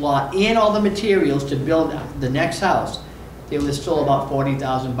next lot and all the materials to build the next house, there was still about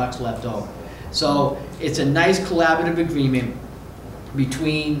 40,000 bucks left over. So it's a nice collaborative agreement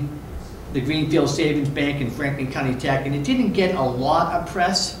between the Greenfield Savings Bank and Franklin County Tech, and it didn't get a lot of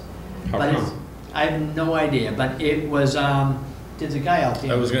press. How but come? I have no idea, but it was, there's a guy out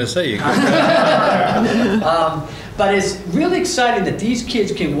there. I was gonna say, you but it's really exciting that these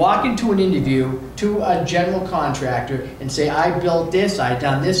kids can walk into an interview to a general contractor and say, I built this, I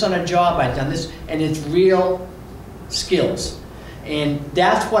done this on a job, I done this, and it's real skills. And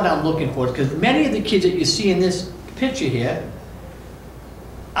that's what I'm looking for, because many of the kids that you see in this picture here,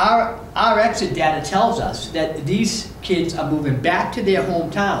 our exit data tells us that these kids are moving back to their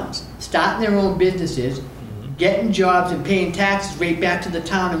hometowns, starting their own businesses, getting jobs and paying taxes right back to the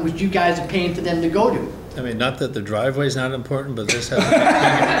town in which you guys are paying for them to go to. I mean, not that the driveway's not important, but this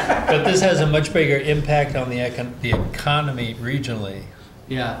has a much bigger impact on the economy regionally.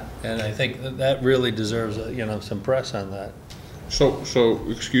 Yeah. And I think that really deserves, you know, some press on that. So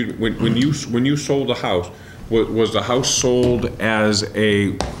excuse me, when you sold the house, was the house sold as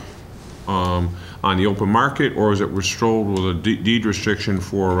a on the open market, or was it sold with a deed restriction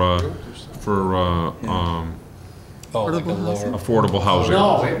for like Affordable housing. affordable housing?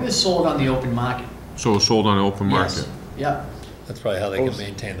 No, it was sold on the open market. So it was sold on the open market. Yes. Yep. That's probably how they can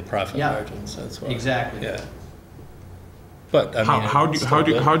maintain the profit Yeah. margins. That's why. Exactly. Yeah. But I mean, How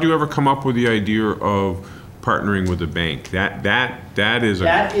do you ever come up with the idea of partnering with a bank? That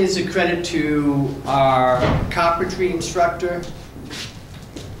is a credit to our carpentry instructor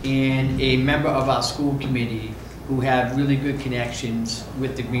and a member of our school committee who have really good connections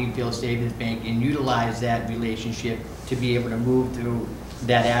with the Greenfield Savings Bank and utilize that relationship to be able to move through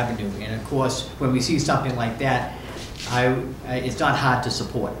that avenue. And of course, when we see something like that, it's not hard to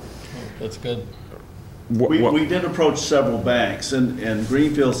support. that's good. We did approach several banks, and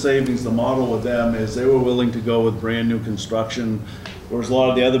Greenfield Savings, the model with them is they were willing to go with brand new construction, whereas a lot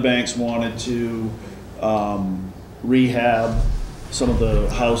of the other banks wanted to rehab some of the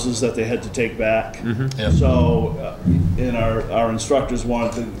houses that they had to take back. Yep. So, and our instructors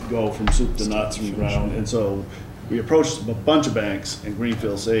wanted to go from soup to nuts from the ground, and so we approached a bunch of banks and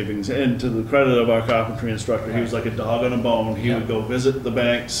Greenfield Savings, and to the credit of our carpentry instructor, he was like a dog on a bone. He would go visit the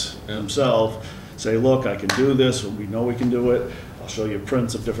banks himself, say, look, I can do this, we know we can do it, I'll show you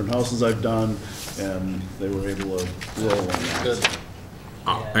prints of different houses I've done, and they were able to roll on that. Good.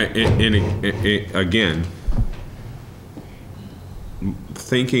 Again,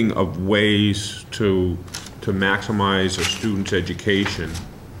 thinking of ways to maximize a student's education,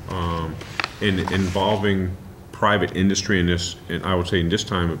 in involving private industry in this, and I would say in this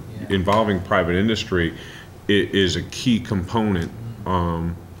time, involving private industry is a key component.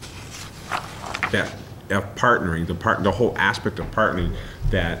 That partnering, the whole aspect of partnering,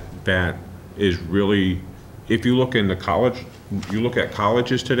 that is really, if you look into college, you look at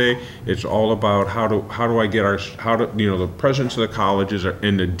colleges today, it's all about how do I get the presidents of the colleges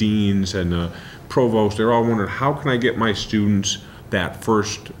and the deans and the provosts, they're all wondering, how can I get my students that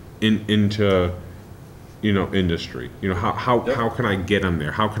first into industry? How can I get them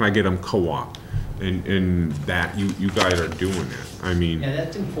there? How can I get them co-op? And that you guys are doing that. I mean, yeah,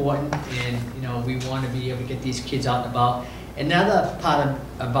 that's important, and we want to be able to get these kids out and about. Another part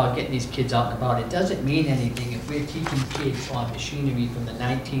about getting these kids out and about, it doesn't mean anything if we're teaching kids on machinery from the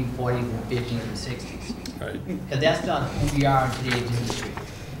 1940s and 50s and 60s. Right. And that's not who we are in today's industry.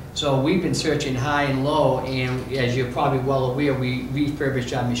 So we've been searching high and low, and as you're probably well aware, we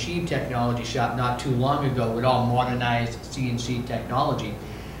refurbished our machine technology shop not too long ago with all modernized CNC technology.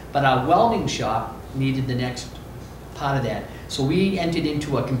 But our welding shop needed the next part of that. So we entered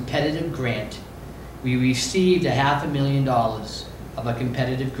into a competitive grant. We received $500,000 of a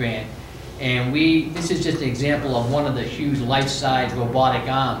competitive grant. And this is just an example of one of the huge life-size robotic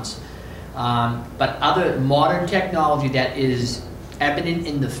arms But other modern technology that is evident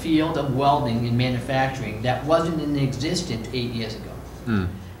in the field of welding and manufacturing that wasn't in existence 8 years ago.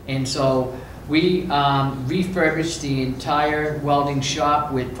 And so we refurbished the entire welding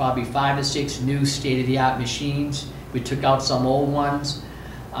shop with probably 5 or 6 new state-of-the-art machines. We took out some old ones.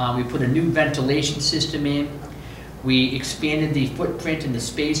 We put a new ventilation system in. We expanded the footprint and the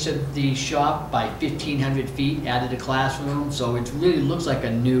space of the shop by 1,500 feet, added a classroom, so it really looks like a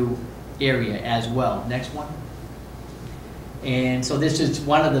new area as well. Next one. And so this is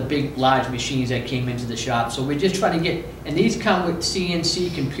one of the big, large machines that came into the shop. So we're just trying to get, and these come with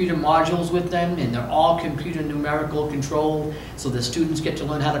CNC computer modules with them, and they're all computer numerical controlled, so the students get to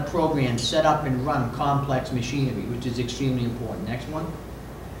learn how to program, set up, and run complex machinery, which is extremely important. Next one.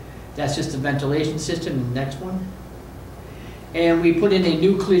 That's just the ventilation system. Next one. And we put in a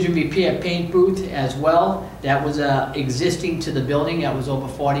new collision repair paint booth as well. That was existing to the building, that was over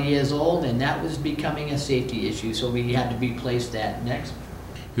 40 years old, and that was becoming a safety issue, so we had to replace that. Next.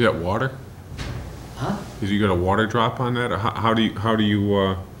 Is that water? Huh? Is you got a water drop on that? Or how do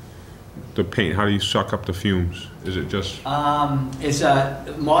you the paint, how do you suck up the fumes? Is it just? It's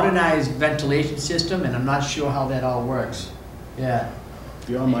a modernized ventilation system, and I'm not sure how that all works. Yeah.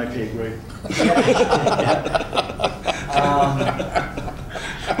 Beyond my pay grade.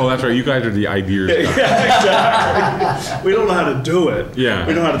 Oh, that's right. You guys are the ideas guys. Yeah, exactly. We don't know how to do it. Yeah.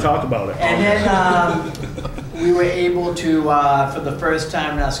 We know how to talk about it. And then we were able to, for the first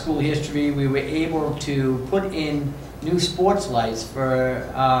time in our school history, we were able to put in new sports lights for,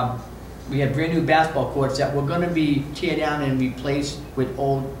 we had brand new basketball courts that were going to be teared down and replaced with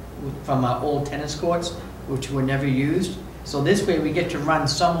from old tennis courts, which were never used. So this way we get to run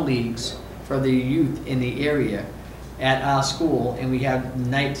summer leagues for the youth in the area at our school, and we have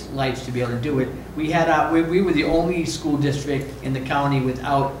night lights to be able to do it. We had we were the only school district in the county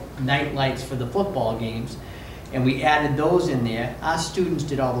without night lights for the football games, and we added those in there. Our students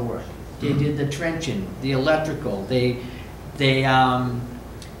did all the work. They did the trenching, the electrical. They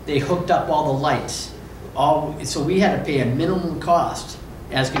hooked up all the lights. So we had to pay a minimum cost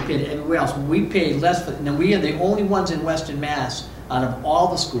as compared to everywhere else. We paid less for, and we are the only ones in Western Mass out of all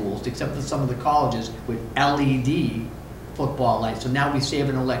the schools, except for some of the colleges, with LED football lights. So now we save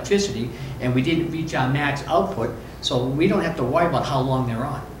in electricity, and we didn't reach our max output, so we don't have to worry about how long they're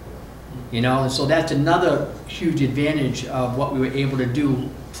on. You know, and so that's another huge advantage of what we were able to do,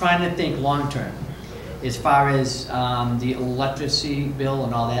 trying to think long-term, as far as the electricity bill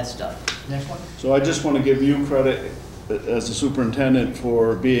and all that stuff. Next one. So I just want to give you credit as the superintendent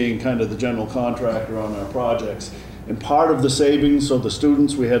for being kind of the general contractor on our projects. And part of the savings, so the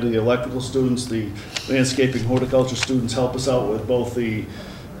students, we had the electrical students, the landscaping horticulture students help us out with both the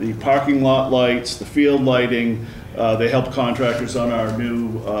parking lot lights, the field lighting. They help contractors on our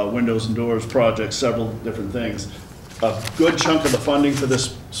new windows and doors project, several different things. A good chunk of the funding for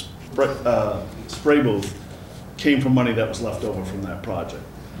this spray booth came from money that was left over from that project.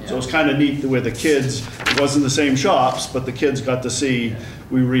 Yeah. So it was kind of neat where the kids, it wasn't the same shops, but the kids got to see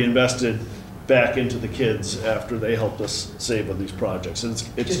we reinvested back into the kids after they helped us save on these projects. And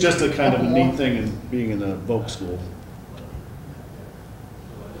it's just a kind of a neat thing in being in a Voc school.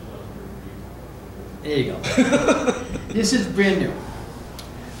 There you go. This is brand new.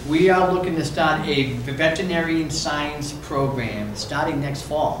 We are looking to start a veterinary science program starting next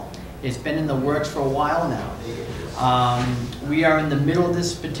fall. It's been in the works for a while now. We are in the middle of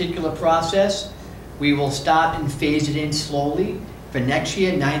this particular process. We will start and phase it in slowly. For next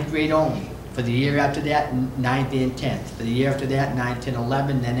year, 9th grade only. For the year after that, 9th and 10th. For the year after that, 9, 10,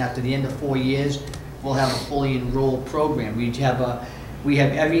 11. Then after the end of 4 years, we'll have a fully enrolled program. We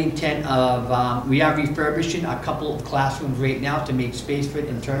have every intent of, we are refurbishing a couple of classrooms right now to make space for it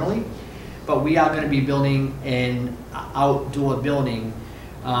internally. But we are going to be building an outdoor building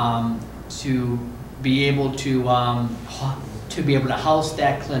to be able to house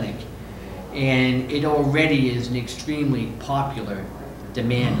that clinic. And it already is an extremely popular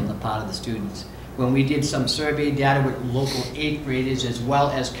demand on the part of the students. When we did some survey data with local 8th graders as well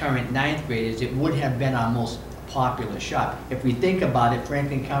as current 9th graders, it would have been our most popular shop. If we think about it,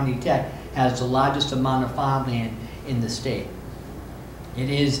 Franklin County Tech has the largest amount of farmland in the state. It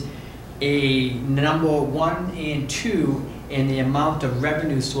is a number 1 and 2 in the amount of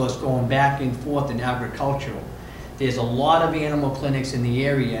revenue source going back and forth in agricultural. There's a lot of animal clinics in the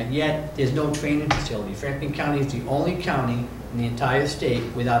area, yet there's no training facility. Franklin County is the only county in the entire state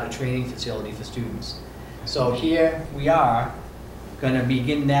without a training facility for students. So here we are going to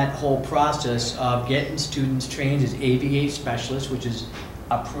begin that whole process of getting students trained as AVA specialists, which is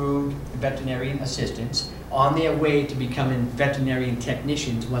approved veterinarian assistants. on their way to becoming veterinarian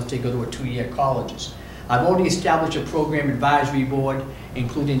technicians once they go to a 2-year colleges. I've already established a program advisory board,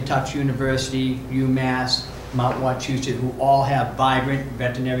 including Tufts University, UMass, Mount Wachusett, who all have vibrant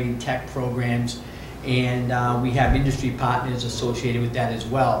veterinary tech programs, and we have industry partners associated with that as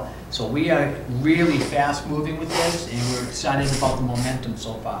well. So we are really fast moving with this, and we're excited about the momentum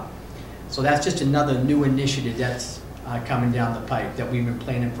so far. So that's just another new initiative that's coming down the pipe that we've been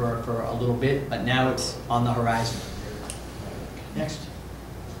planning for a little bit, but now it's on the horizon. Next.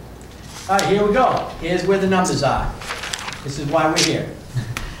 All right, here we go. Here's where the numbers are. This is why we're here.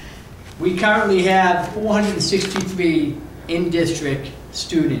 We currently have 463 in-district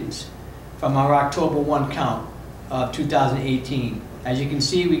students from our October 1 count of 2018. As you can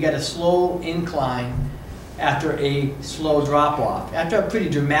see, we got a slow incline after a slow drop-off, after a pretty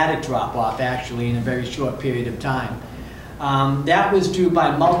dramatic drop-off, actually, in a very short period of time. That was due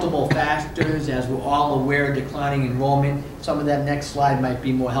by multiple factors, as we're all aware, declining enrollment. Some of that next slide might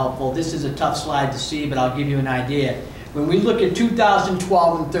be more helpful. This is a tough slide to see, but I'll give you an idea. When we look at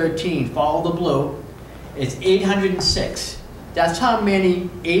 2012 and 13, follow the blue, it's 806. That's how many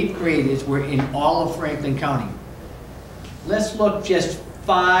 8th graders were in all of Franklin County. Let's look just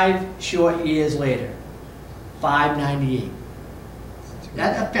 5 short years later, 598.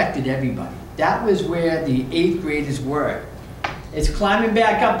 That affected everybody. That was where the 8th graders were. It's climbing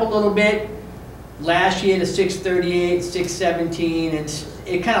back up a little bit. Last year to 638, 617, and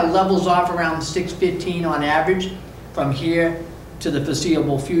it kind of levels off around 615 on average from here to the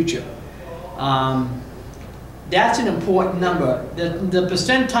foreseeable future. That's an important number. The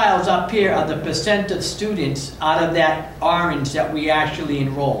percentiles up here are the percent of students out of that orange that we actually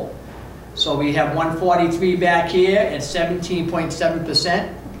enroll. So we have 143 back here at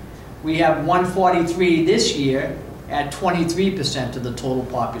 17.7%. We have 143 this year at 23% of the total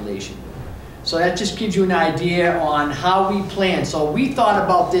population. So that just gives you an idea on how we plan. So we thought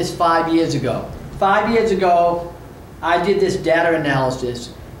about this 5 years ago. 5 years ago, I did this data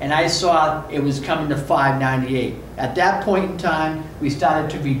analysis, and I saw it was coming to 598. At that point in time, we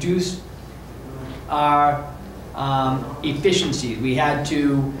started to reduce our efficiency. We had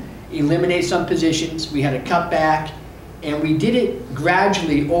to eliminate some positions, we had to cut back, and we did it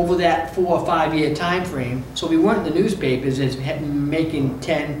gradually over that 4 or 5 year time frame. So we weren't in the newspapers as making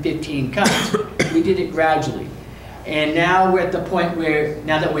 10, 15 cuts. We did it gradually. And now we're at the point where,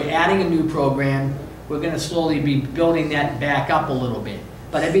 now that we're adding a new program, we're going to slowly be building that back up a little bit.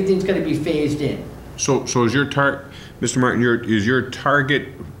 But everything's going to be phased in. So is your target, Mr. Martin, is your target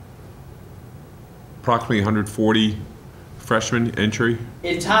approximately 140 freshman entry?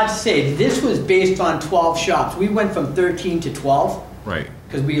 It's hard to say. This was based on 12 shops. We went from 13 to 12. Right.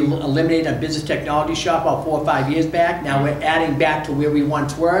 Because we eliminated a business technology shop about 4 or 5 years back. Now we're adding back to where we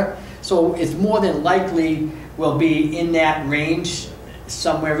once were. So it's more than likely we'll be in that range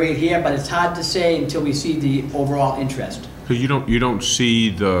somewhere right here, but it's hard to say until we see the overall interest. Because you don't see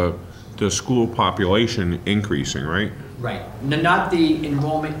the school population increasing, right? Right. Not the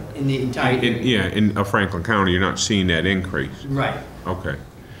enrollment in the entire area. In Franklin County, you're not seeing that increase. Right. Okay.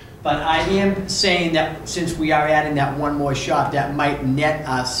 But I am saying that since we are adding that one more shop, that might net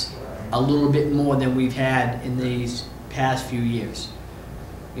us a little bit more than we've had in these past few years.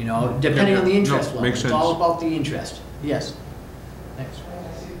 You know, depending on the interest level. Makes sense. It's all about the interest. Yes. Next.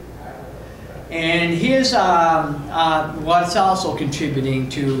 And here's what's also contributing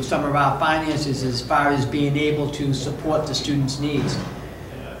to some of our finances as far as being able to support the students' needs.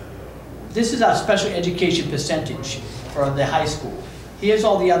 This is our special education percentage for the high school. Here's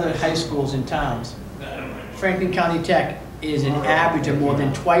all the other high schools in towns. Franklin County Tech is an average of more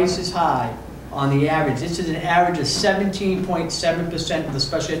than twice as high on the average. This is an average of 17.7% of the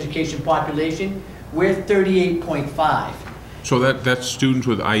special education population. We're 38.5. So that's students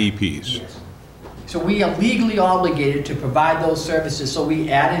with IEPs? Yes. So we are legally obligated to provide those services. So we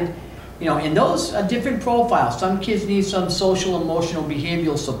added, you know, and those are different profiles. Some kids need some social, emotional,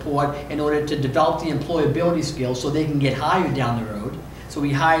 behavioral support in order to develop the employability skills so they can get hired down the road. So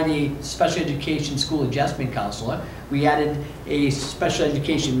we hired a special education school adjustment counselor. We added a special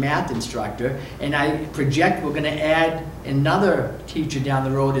education math instructor, and I project we're going to add another teacher down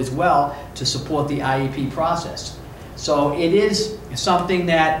the road as well to support the IEP process. So it is something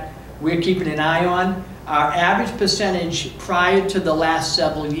that we're keeping an eye on. Our average percentage prior to the last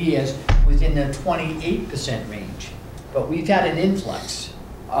several years was in the 28% range. But we've had an influx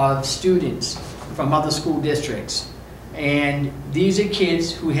of students from other school districts. And these are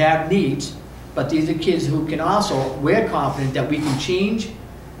kids who have needs, but these are kids who can also, we're confident that we can change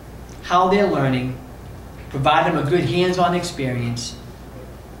how they're learning, provide them a good hands-on experience,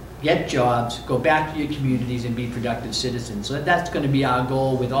 get jobs, go back to your communities and be productive citizens. So that's going to be our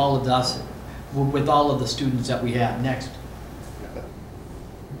goal with all of us, with all of the students that we have. Next.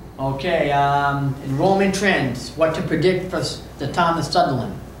 Okay, enrollment trends, what to predict for the town of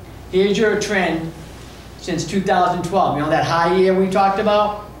Sunderland. Here's your trend since 2012. You know that high year we talked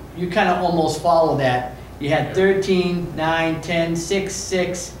about? You kind of almost follow that. You had 13, 9, 10, 6,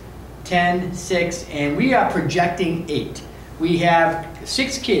 6, 10, 6, and we are projecting 8. We have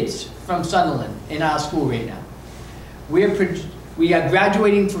 6 kids from Sunderland in our school right now. We are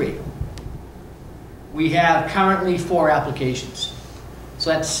graduating 3. We have currently 4 applications. So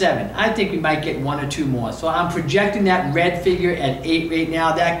that's 7. I think we might get 1 or 2 more. So I'm projecting that red figure at 8 right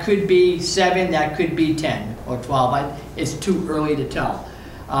now. That could be 7, that could be 10 or 12. It's too early to tell.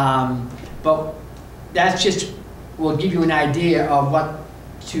 But that's just, will give you an idea of what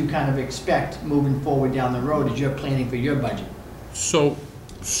to kind of expect moving forward down the road as you're planning for your budget. So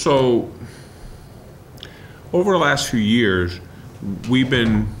over the last few years, we've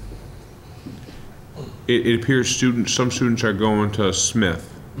been, it appears some students are going to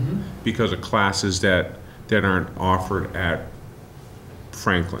Smith because of classes that aren't offered at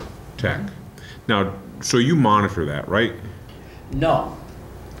Franklin Tech. Now, so you monitor that, right? No.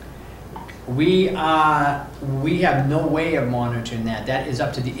 We have no way of monitoring that. That is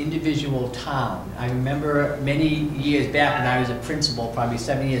up to the individual town. I remember many years back when I was a principal, probably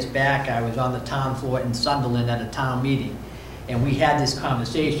 7 years back, I was on the town floor in Sunderland at a town meeting, and we had this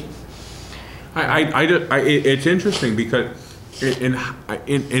conversation. It's interesting because, and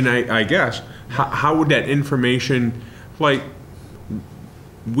I guess, how would that information, like,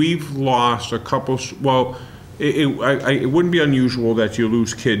 we've lost a couple, well, it wouldn't be unusual that you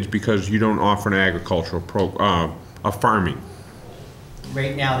lose kids because you don't offer an agricultural a farming.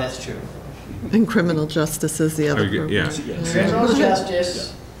 Right now, that's true. And criminal justice is the other program. Yeah. Criminal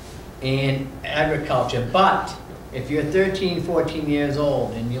justice and agriculture. But if you're 13, 14 years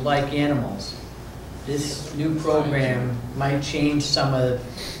old and you like animals, this new program might change some of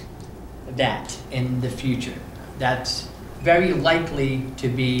that in the future. That's very likely to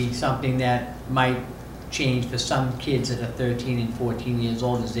be something that might change for some kids that are 13 and 14 years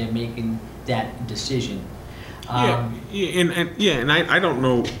old as they're making that decision. And I don't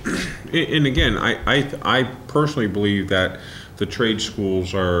know, and again, I personally believe that the trade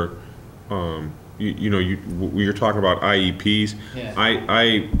schools are, you're talking about IEPs. Yeah.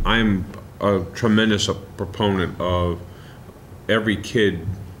 I'm a tremendous proponent of every kid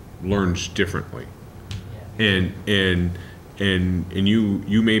learns differently, yeah. And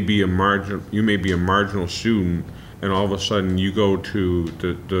you may be a marginal student, and all of a sudden you go to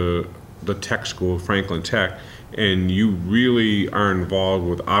the tech school, Franklin Tech, and you really are involved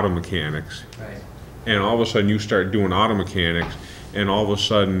with auto mechanics. Right. And all of a sudden you start doing auto mechanics, and all of a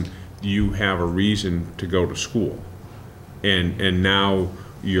sudden you have a reason to go to school, and now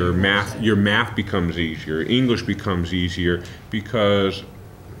your math becomes easier, English becomes easier, because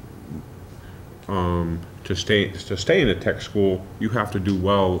to stay in a tech school, you have to do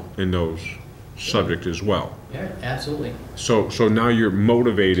well in those subjects as well. Yeah, absolutely. So now you're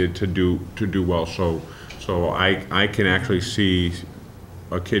motivated to do well. So I can actually see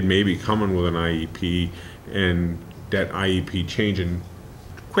a kid maybe coming with an IEP, and that IEP changing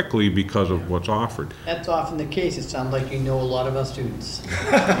quickly because of what's offered. That's often the case. It sounds like you know a lot of our students.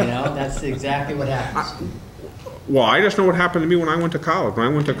 That's exactly what happens. Well, I just know what happened to me when I went to college. When I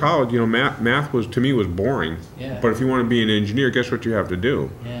went to college, math was, to me, was boring. Yeah. But if you want to be an engineer, guess what you have to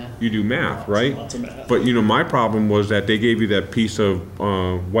do? Yeah. You do math, right? Lots of math. But my problem was that they gave you that piece of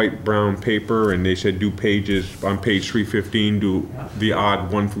white brown paper, and they said do pages on page 315, do the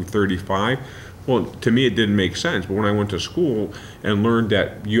odd 1 through 35. Well, to me, it didn't make sense. But when I went to school and learned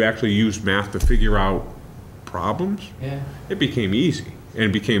that you actually use math to figure out problems, it became easy, and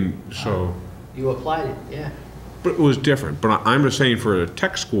it became so. You applied it, yeah. But it was different. But I'm just saying, for a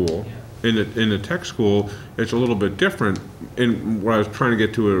tech school, in the tech school, it's a little bit different. And what I was trying to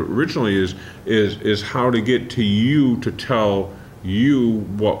get to originally is how to get to you to tell you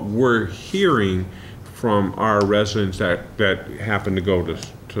what we're hearing from our residents that happen to go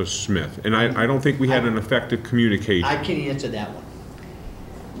to Smith. And I don't think we had an effective communication. I can answer that one.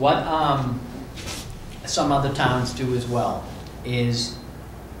 What some other towns do as well is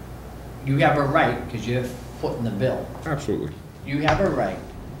you have a right, because you're footing the bill. Absolutely. You have a right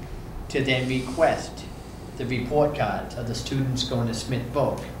to then request the report cards of the students going to Smith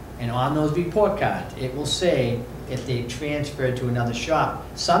Voc. And on those report cards, it will say if they transferred to another shop.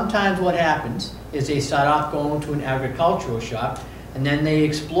 Sometimes what happens is they start off going to an agricultural shop, and then they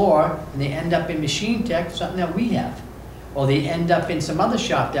explore, and they end up in machine tech, something that we have. or they end up in some other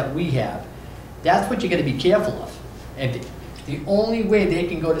shop that we have. That's what you gotta be careful of. And the only way they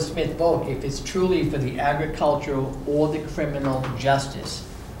can go to Smith Voc if it's truly for the agricultural or the criminal justice.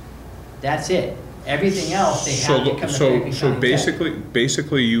 That's it. Everything else, they have to come to Franklin So County Tech.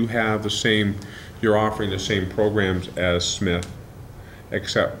 basically you have the same, you're offering the same programs as Smith,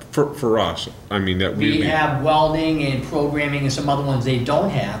 except for us, I mean, that We have welding and programming and some other ones they don't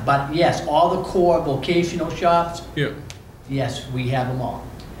have, but yes, all the core vocational shops, Yeah, yes, we have them all.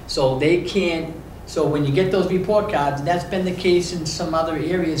 So they can't, so when you get those report cards, and that's been the case in some other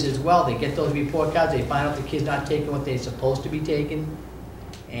areas as well, they get those report cards, they find out the kid's not taking what they're supposed to be taking,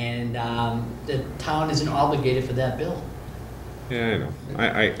 and the town isn't obligated for that bill. yeah,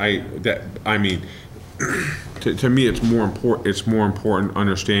 I know. I mean, to me, it's more important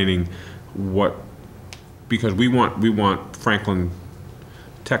understanding what, because we want Franklin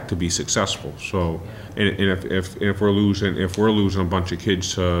Tech to be successful, so, and if we're losing a bunch of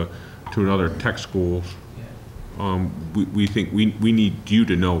kids to another tech schools, we think we need you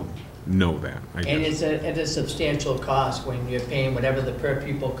to know that, I And guess. it's a substantial cost when you're paying whatever the per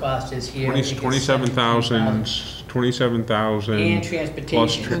pupil cost is here. I think it's 27,000. And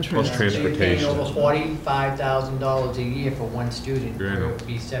transportation. Plus So you're paying transportation. over $45,000 a year for one student, Yeah, I where know. it would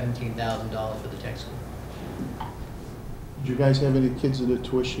be $17,000 for the tech school. Do you guys have any kids that are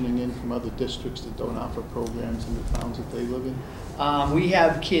tuitioning in from other districts that don't offer programs in the towns that they live in? We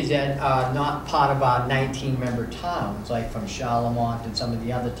have kids that are not part of our 19-member towns, like from Charlemont and some of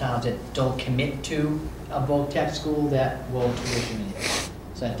the other towns that don't commit to a Voc Tech school that will tuition in.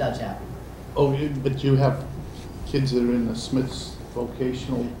 So that does happen. Oh, but you have kids that are in the Smith's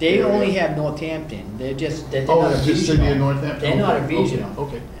vocational They area? only have Northampton. They're not a Oh, just city regional. of Northampton? They're not a Okay, regional.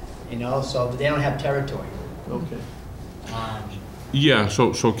 Okay, You know, so they don't have territory. okay. Yeah,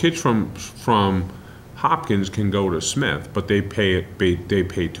 so kids from Hopkins can go to Smith, but they pay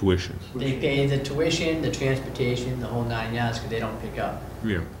tuition. They pay the tuition, the transportation, the whole 9 yards, because they don't pick up.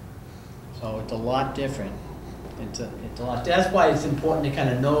 Yeah. So it's a lot different. It's a lot. That's why it's important to kind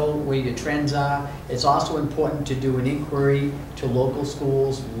of know where your trends are. It's also important to do an inquiry to local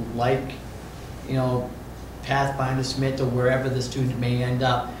schools like, you know, Pathfinder, Smith, or wherever the student may end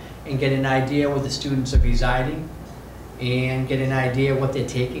up, and get an idea where the students are residing, and get an idea what they're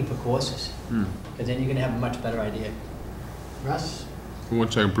taking for courses. Because then you're going to have a much better idea. Russ?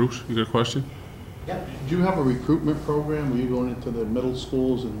 1 second, Bruce, you got a question? Yep. Do you have a recruitment program where you're going into the middle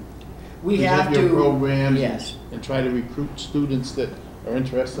schools and We present have your to. programs Yes. and try to recruit students that are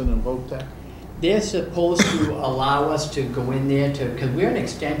interested in Voc Tech? They're supposed to allow us to go in there to, because we're an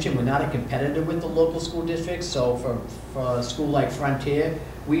extension, we're not a competitor with the local school districts, so for a school like Frontier,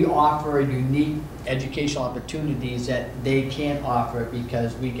 we offer unique educational opportunities that they can't offer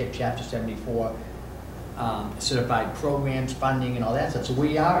because we get Chapter 74 certified programs, funding, and all that stuff. So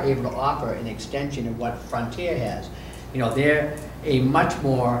we are able to offer an extension of what Frontier has. You know, they're a much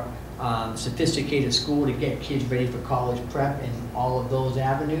more sophisticated school to get kids ready for college prep and all of those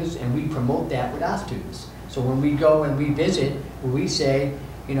avenues, and we promote that with our students. So when we go and we visit, we say,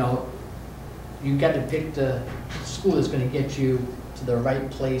 you know, you've got to pick the school that's going to get you to the right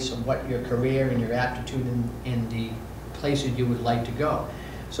place of what your career and your aptitude in the places you would like to go.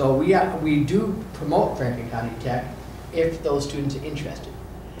 So we do promote Franklin County Tech if those students are interested.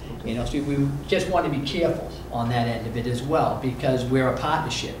 You know, so we just want to be careful on that end of it as well, because we're a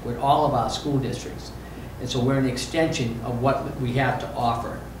partnership with all of our school districts. And so we're an extension of what we have to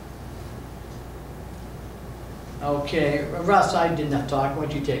offer. Okay, Russ, I did enough talk. Why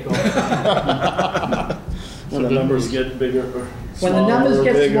don't you take over? When the numbers get bigger or When the numbers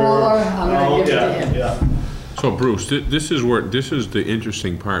get smaller, I'm going to give it to him. Yeah. So Bruce, this is the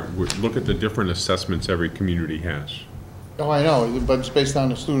interesting part. Look at the different assessments every community has. Oh, I know, but it's based on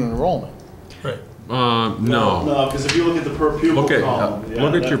the student enrollment. No. No, because if you look at the per pupil Look at column. yeah,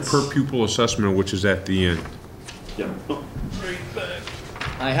 look at your that's- per pupil assessment, which is at the end. Yeah.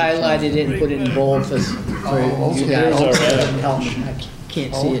 I highlighted it and put it in bold for Oh, you okay. guys. Here's our It doesn't help me. I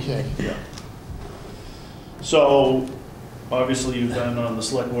can't see it. Okay. Yeah. So, obviously, you've been on the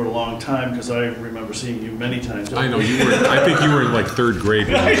select board a long time, because I remember seeing you many times. I know you were. I think you were in like 3rd grade.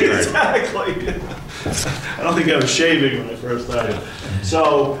 When you started. Exactly. I don't think I was shaving when I first started.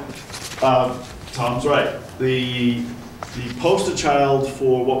 So, Tom's right. The poster child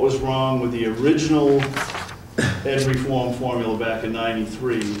for what was wrong with the original ed reform formula back in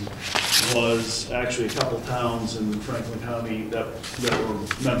 '93 was actually a couple towns in Franklin County that were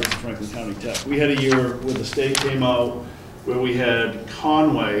members of Franklin County Tech. We had a year where the state came out where we had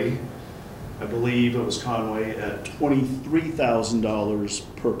Conway I believe it was Conway, at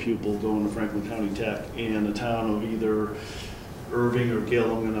 $23,000 per pupil going to Franklin County Tech, and a town of either Irving or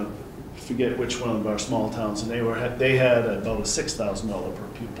Gill, I'm gonna forget which one of our small towns, and they had about a $6,000 per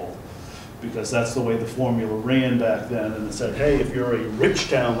pupil, because that's the way the formula ran back then, and it said, hey, if you're a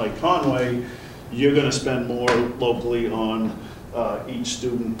rich town like Conway, you're gonna spend more locally on each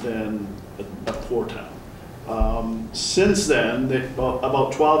student than a poor town. Since then,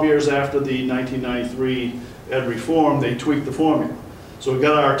 about 12 years after the 1993 ed reform, they tweaked the formula. So we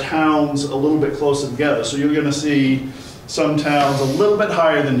got our towns a little bit closer together. So you're gonna see some towns a little bit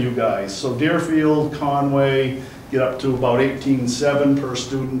higher than you guys. So Deerfield, Conway, get up to about 18.7 per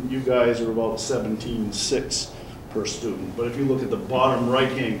student. You guys are about 17.6 per student. But if you look at the bottom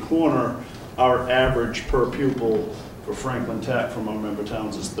right-hand corner, our average per pupil for Franklin Tech from our member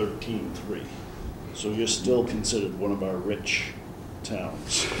towns is 13.3. So you're still considered one of our rich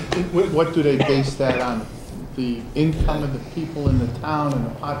towns. What do they base that on? The income of the people in the town and the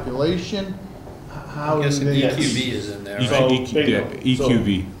population? How I guess do the they? EQV is in there, right?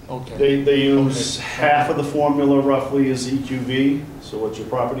 EQV. Okay. They use half of the formula roughly is EQV, so what your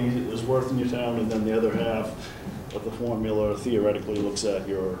property is worth in your town, and then the other half of the formula theoretically looks at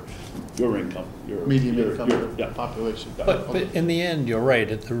your income. Median income your of the population. But in the end, you're right,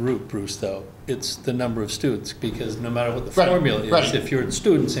 at the root, Bruce, though, it's the number of students, because no matter what the Right, formula is, right. if your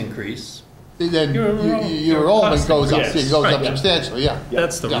students increase, Then Your enrollment goes up, Yes. it goes up Right. substantially, yeah.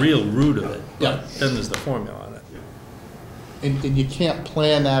 that's the Yeah. real root of it. Yeah. Then there's the formula on it. And you can't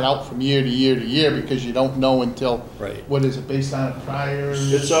plan that out from year to year to year because you don't know until, Right. what is it, based on prior?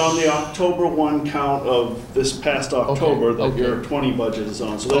 It's on the October 1 count of this past October that okay. your 20 budget is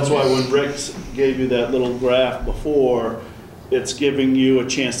on. So that's why when Rick gave you that little graph before, it's giving you a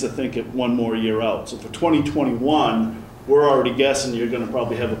chance to think it one more year out. So for 2021, we're already guessing you're gonna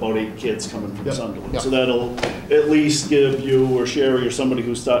probably have about 8 kids coming from Yep, Sunderland. yep. So that'll at least give you or Sherry or somebody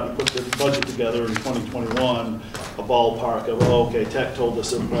who's starting to put their budget together in 2021, a ballpark of, oh, okay, Tech told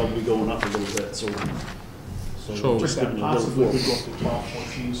us it'll probably be going up a little bit, so. So- just That giving you a little possibly would feel. go up to 12,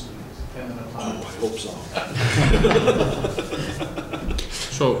 14 students, depending Oh, upon. I hope so.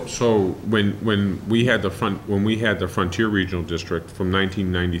 So when we had the Frontier Regional District from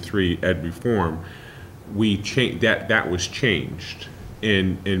 1993 ed reform, we changed that was changed,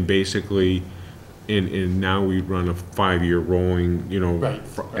 and basically, and now we run a 5-year rolling, Right.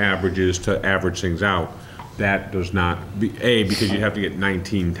 averages to average things out. That does not because you have to get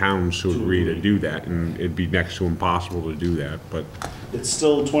 19 towns to agree to do that, and it'd be next to impossible to do that. But It's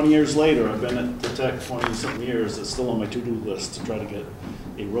still 20 years later, I've been at the Tech 20-something years, it's still on my to-do list to try to get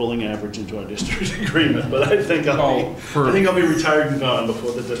a rolling average into our district agreement, but I think I'll be retired and gone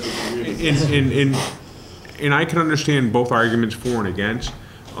before the district agreement. And I can understand both arguments for and against.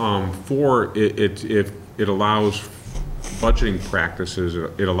 For if it allows budgeting practices,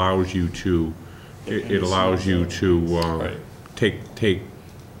 it allows you to take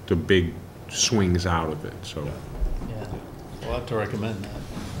the big swings out of it. So Yeah, we'll have to recommend that.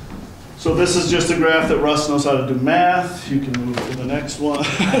 So this is just a graph that Russ knows how to do math. You can move to the next one.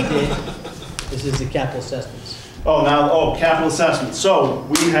 This is the capital assessments. Capital assessment. So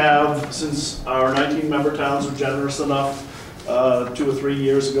we have, since our 19 member towns were generous enough 2 or 3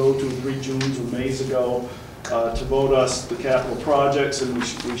 years ago, 2 or 3 Junes or Mays ago, to vote us the capital projects, and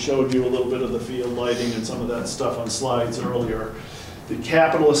we showed you a little bit of the field lighting and some of that stuff on slides earlier. The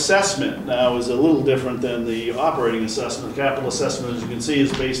capital assessment now is a little different than the operating assessment. The capital assessment, as you can see,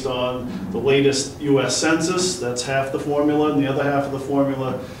 is based on the latest US Census. That's half the formula, and the other half of the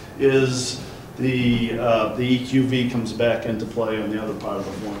formula is the EQV comes back into play on the other part of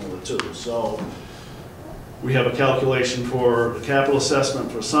the formula too. So we have a calculation for the capital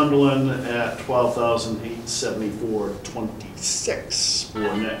assessment for Sunderland at $12,874.26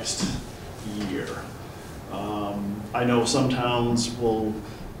 for next year. I know some towns will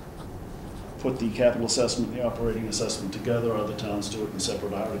put the capital assessment, the operating assessment together. Other towns do it in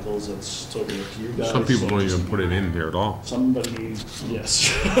separate articles. It's totally up to you guys. some people don't even put it in there at all. Somebody,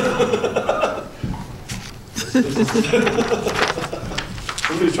 yes.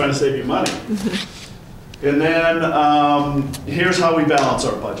 Somebody's trying to save you money. And then here's how we balance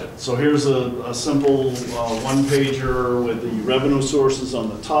our budget. So here's a simple one-pager with the revenue sources on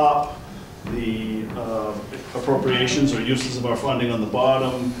the top, the appropriations or uses of our funding on the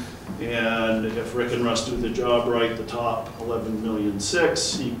bottom, and if Rick and Russ do their job right, the top 11.6 million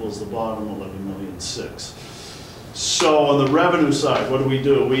equals the bottom 11.6 million. So on the revenue side, what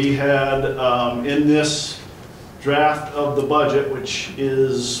do? We had in this draft of the budget, which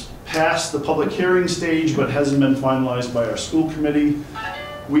is past the public hearing stage but hasn't been finalized by our school committee,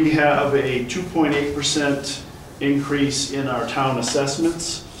 We have a 2.8% increase in our town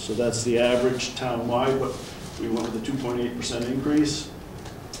assessments. So that's the average town-wide, but we went with a 2.8% increase.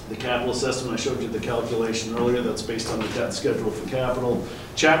 The capital assessment, I showed you the calculation earlier, that's based on the debt schedule for capital.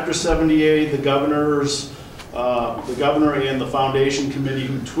 Chapter 78, the governor and the foundation committee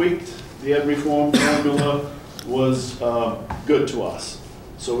who tweaked the ed reform formula was good to us.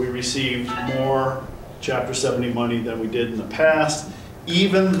 So we received more Chapter 70 money than we did in the past,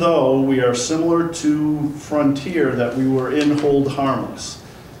 even though we are similar to Frontier that we were in hold harmless.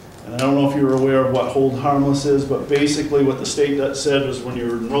 And I don't know if you're aware of what hold harmless is, but basically what the state said is when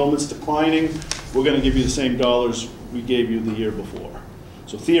your enrollment's declining, we're going to give you the same dollars we gave you the year before.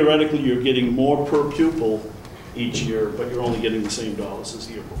 So theoretically, you're getting more per pupil each year, but you're only getting the same dollars as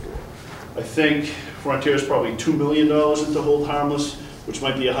the year before. I think Frontier's probably $2 million into hold harmless, which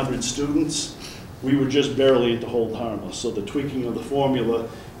might be 100 students. We were just barely into hold harmless. So the tweaking of the formula,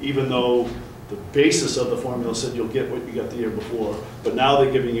 even though the basis of the formula said you'll get what you got the year before, but now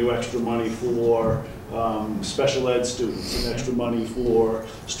they're giving you extra money for special ed students and extra money for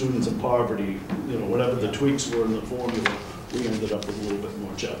students in poverty, you know, whatever the tweaks were in the formula, we ended up with a little bit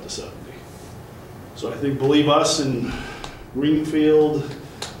more Chapter 70. So I think, believe us, in Greenfield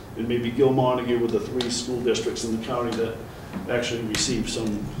and maybe Gilmontague were the 3 school districts in the county that actually received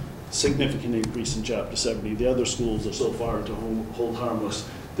some significant increase in Chapter 70. The other schools are so far into hold harmless,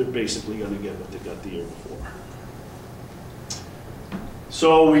 they're basically going to get what they got the year before.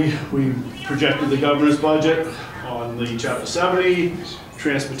 So we projected the governor's budget on the Chapter 70.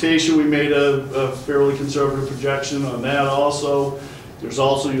 Transportation, we made a fairly conservative projection on that also. There's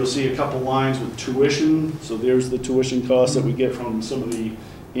also, you'll see a couple lines with tuition. So there's the tuition costs that we get from some of the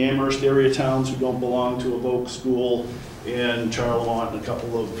Amherst area towns who don't belong to a Voc school, and Charlemont and a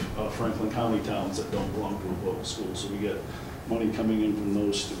couple of Franklin County towns that don't belong to a Voc school. So we get money coming in from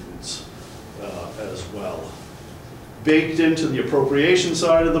those students as well. Baked into the appropriation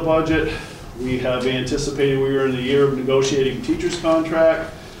side of the budget, we have anticipated we were in the year of negotiating teachers'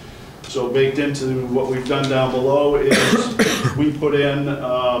 contract. So baked into what we've done down below is we put in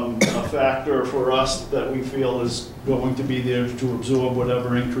a factor for us that we feel is going to be there to absorb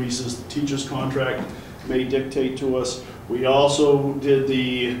whatever increases the teachers' contract may dictate to us. We also did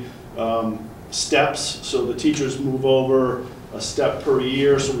the steps, so the teachers move over a step per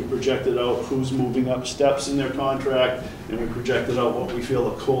year, so we projected out who's moving up steps in their contract, and we projected out what we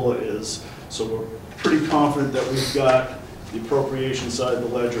feel a COLA is. So we're pretty confident that we've got the appropriation side of the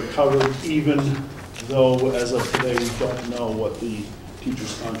ledger covered, even though as of today we don't know what the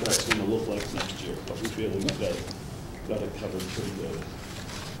teacher's contract's going to look like next year, but we feel we've got it covered pretty good.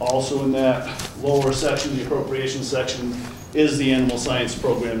 Also in that lower section, the appropriation section, is the animal science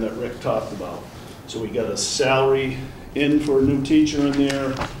program that Rick talked about. So we got a salary in for a new teacher in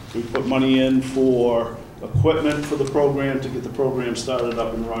there. We put money in for equipment for the program to get the program started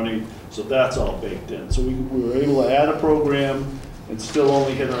up and running. So that's all baked in. So we were able to add a program and still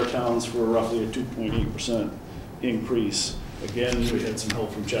only hit our towns for roughly a 2.8% increase. Again, we had some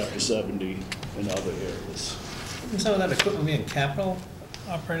help from Chapter 70 and other areas. Wouldn't some of that equipment be in capital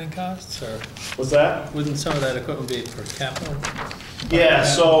operating costs, or? What's that? Wouldn't some of that equipment be for capital? Yeah,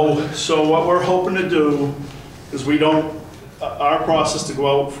 so what we're hoping to do is our process to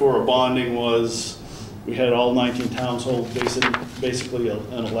go out for a bonding was, we had all 19 towns hold basically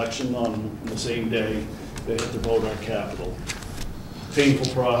an election on the same day. They had to vote on capital.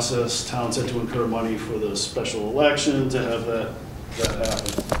 Painful process. Towns had to incur money for the special election to have that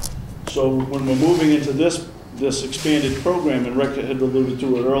happen. So when we're moving into this expanded program, and Rick had alluded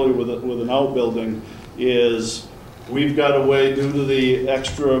to it earlier with an outbuilding, is we've got a way, due to the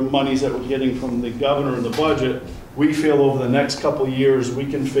extra monies that we're getting from the governor in the budget, we feel over the next couple of years we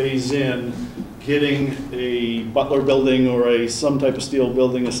can phase in getting a Butler building or some type of steel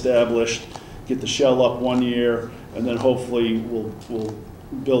building established, get the shell up 1 year, and then hopefully we'll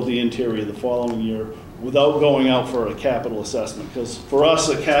build the interior the following year without going out for a capital assessment. Because for us,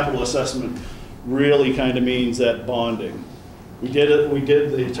 a capital assessment really kind of means that bonding.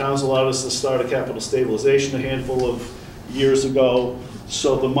 The towns allowed us to start a capital stabilization a handful of years ago.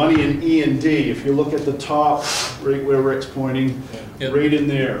 So the money in E&D, if you look at the top, right where Rick's pointing, yep, right in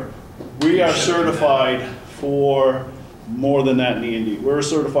there, we are certified for more than that in E&D. We're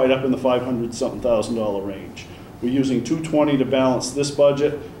certified up in the $500,000 range. We're using 220 to balance this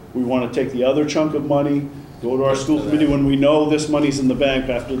budget. We want to take the other chunk of money, go to our school committee when we know this money's in the bank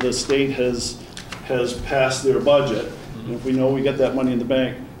after the state has passed their budget. And if we know we got that money in the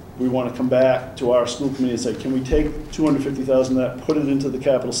bank, we want to come back to our school committee and say, can we take $250,000 of that, put it into the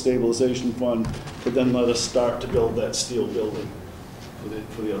capital stabilization fund, but then let us start to build that steel building.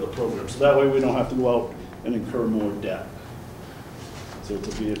 for the other programs. So that way we don't have to go out and incur more debt. So it's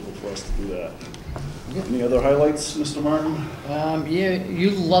a vehicle for us to do that. Any other highlights, Mr. Martin? Yeah, you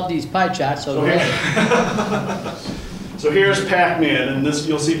love these pie charts, so. So here's Pac-Man, and this,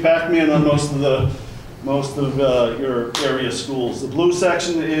 you'll see Pac-Man on most of your area schools. The blue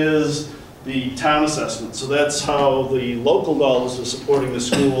section is the town assessment. So that's how the local dollars are supporting the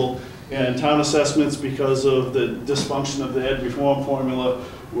school. And town assessments, because of the dysfunction of the ed reform formula,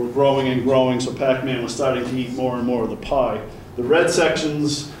 were growing and growing, so Pac-Man was starting to eat more and more of the pie. The red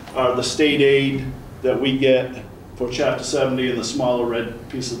sections are the state aid that we get for Chapter 70, and the smaller red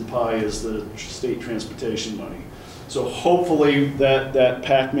piece of the pie is the state transportation money. So hopefully that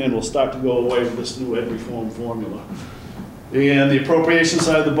Pac-Man will start to go away with this new ed reform formula. And the appropriation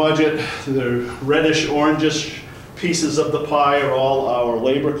side of the budget, the reddish, orangish pieces of the pie are all our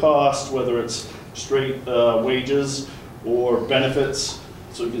labor costs, whether it's straight wages or benefits.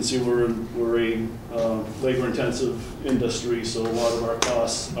 So you can see we're a labor-intensive industry, so a lot of our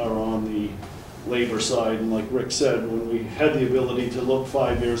costs are on the labor side. And like Rick said, when we had the ability to look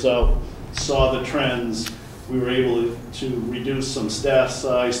 5 years out, saw the trends, we were able to reduce some staff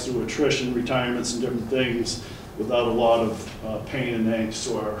size through attrition, retirements, and different things without a lot of pain and angst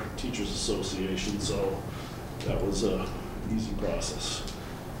to our Teachers Association. So that was an easy process.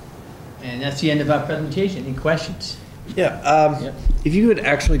 And that's the end of our presentation. Any questions? Yeah, if you could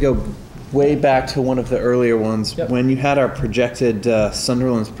actually go way back to one of the earlier ones, when you had our projected,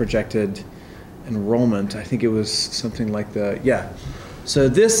 Sunderland's projected enrollment, I think it was something like so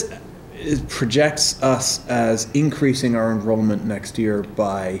this projects us as increasing our enrollment next year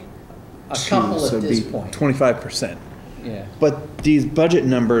by a couple at this point. 25%. Yeah. But these budget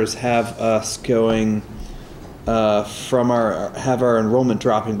numbers have us going have our enrollment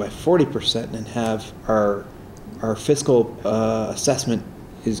dropping by 40% and have our fiscal assessment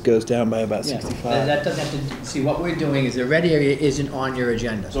goes down by about 65. That doesn't have to see what we're doing is the red area isn't on your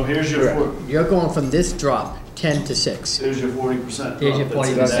agenda. So here's your you're going from this drop 10 to 6. There's your 40%. There's your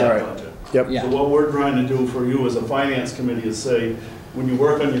 40%. That's right. Budget. Yep. Yeah. So what we're trying to do for you as a finance committee is say, when you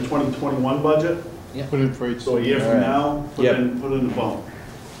work on your 2021 budget, Put in for each. so a year from now, put Yep. in the bump.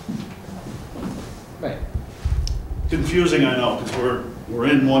 Right. Confusing, I know, because we're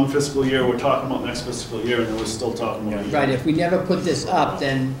in one fiscal year, we're talking about next fiscal year, and then we're still talking about a year. Right. If we never put this up,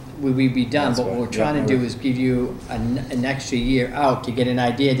 then we'd be done. But what we're trying to do is give you an extra year out to get an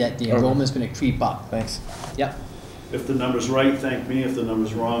idea that the enrollment's going to creep up. Thanks. Yep. If the number's right, thank me. If the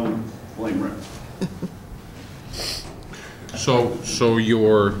number's wrong, blame Rick. So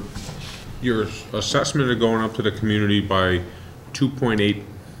your assessment of going up to the community by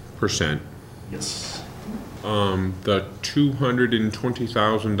 2.8%. Yes. The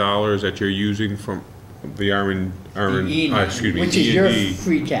 $220,000 that you're using from the Which is your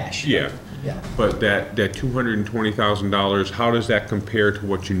free cash. Yeah. Yeah. But that $220,000, how does that compare to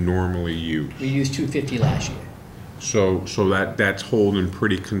what you normally use? We used 250 last year. So that's holding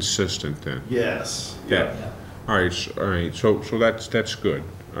pretty consistent then. Yes. Yeah. All right. So that's good.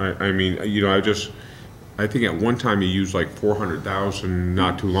 I mean, I think at one time you used like 400,000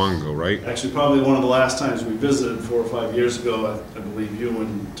 not too long ago, right? Actually, probably one of the last times we visited 4 or 5 years ago, I believe you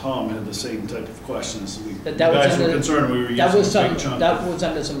and Tom had the same type of questions. You guys were concerned we were using a big chunk. That was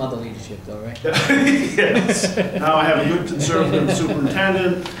under some other leadership though, right? Yes. Now I have a good conservative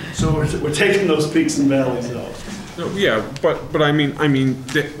superintendent, so we're taking those peaks and valleys out. No, yeah, but I mean,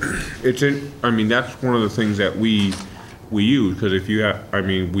 that's one of the things that we use, because if you have,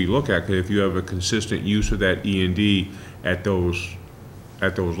 we look at it, if you have a consistent use of that E&D at those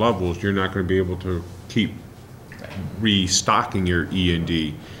levels, you're not going to be able to keep restocking your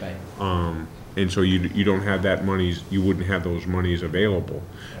E&D. Right. And so you don't have that monies, you wouldn't have those monies available.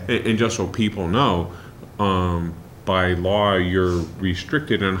 Right. And just so people know, by law, you're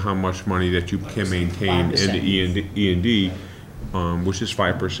restricted on how much money that you can maintain in the E&D, which is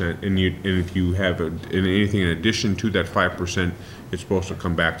 5%. And if you have anything in addition to that 5%, it's supposed to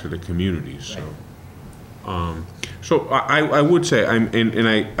come back to the community. So, so I would say and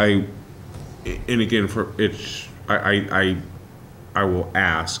again I will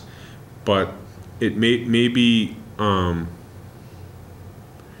ask, but it may be.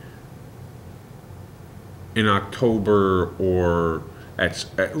 In October or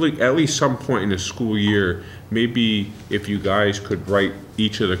at least some point in the school year, maybe if you guys could write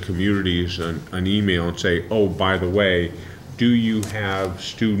each of the communities an email and say, oh, by the way, do you have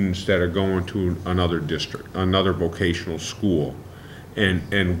students that are going to another district, another vocational school,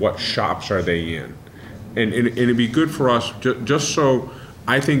 and what shops are they in? And it'd be good for us, just so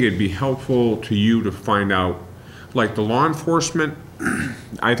I think it'd be helpful to you to find out like the law enforcement,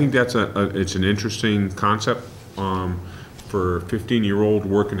 I think that's it's an interesting concept for a 15-year-old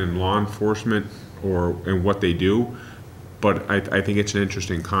working in law enforcement and what they do. But I think it's an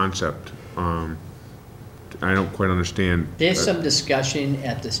interesting concept. I don't quite understand. There's some discussion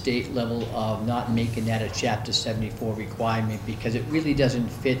at the state level of not making that a Chapter 74 requirement because it really doesn't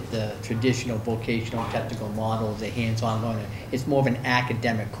fit the traditional vocational technical model of the hands-on learner. It's more of an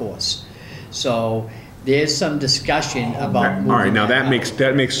academic course. So there's some discussion about moving. All right, now that out. makes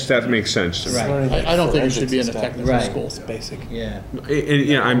sense to me. Right. I don't think it should be in a technical Right. school. It's basic. Yeah. And,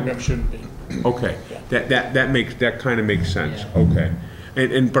 yeah, Program shouldn't be. okay. That kind of makes sense. Yeah. Okay.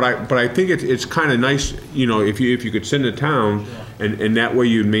 But I think it's kind of nice, you know, if you could send a town and that way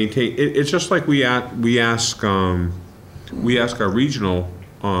you maintain. It's just like we ask our regional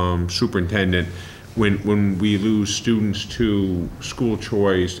superintendent when we lose students to school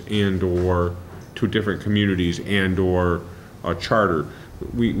choice and or to different communities and or a charter.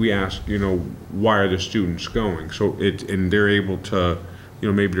 We ask, you know, why are the students going? So and they're able to, you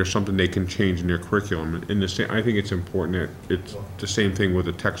know, maybe there's something they can change in their curriculum. And I think it's important that it's the same thing with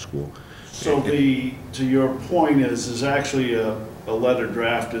a tech school. So to your point is actually a letter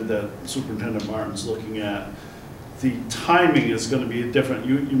drafted that Superintendent Martin's looking at. The timing is going to be different.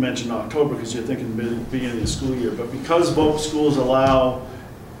 You mentioned October because you're thinking beginning of the school year, but because both schools allow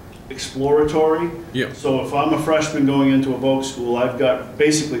exploratory. Yeah. So if I'm a freshman going into a Voc school, I've got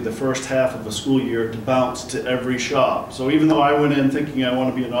basically the first half of the school year to bounce to every shop. So even though I went in thinking I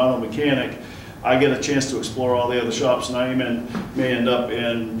want to be an auto mechanic, I get a chance to explore all the other shops, and I may end up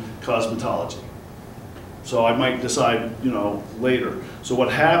in cosmetology. So I might decide, you know, later. So what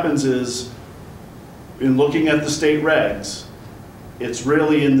happens is, in looking at the state regs, it's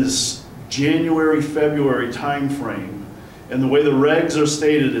really in this January, February timeframe. And the way the regs are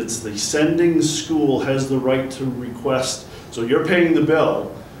stated, it's the sending school has the right to request. So you're paying the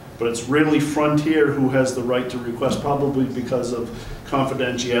bill, but it's really Frontier who has the right to request, probably because of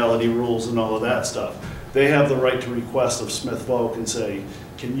confidentiality rules and all of that stuff. They have the right to request of Smith Voc and say,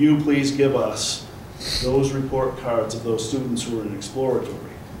 can you please give us those report cards of those students who are in exploratory?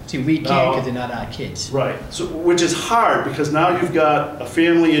 See, we can't because they're not our kids. Right, so, which is hard because now you've got a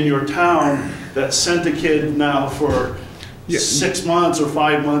family in your town that sent a kid now for 6 months or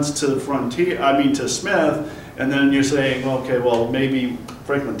 5 months to to Smith, and then you're saying, okay, well, maybe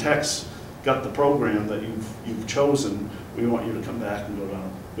Franklin Tech's got the program that you've chosen. We want you to come back and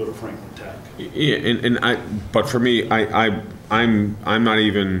go to Franklin Tech. Yeah, but for me, I'm not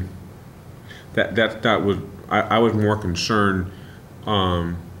even that was I was more concerned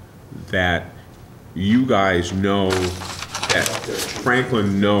that you guys know that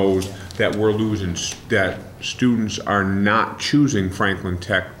Franklin knows that we're losing, that students are not choosing Franklin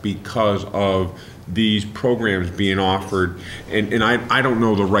Tech because of these programs being offered, and I don't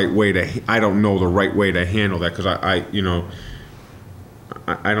know the right way to handle that, because I you know,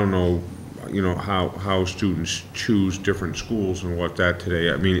 I don't know, you know, how students choose different schools and what that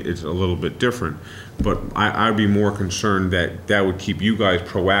today. I mean, it's a little bit different, but I'd be more concerned that would keep you guys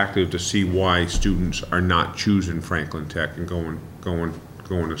proactive to see why students are not choosing Franklin Tech and going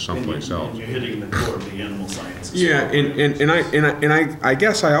to someplace else. And you're hitting the core of the animal sciences. Yeah, and I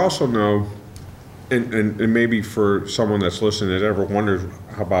guess I also know, and maybe for someone that's listening that ever wonders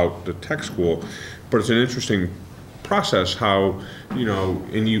about the tech school, but it's an interesting process how, you know,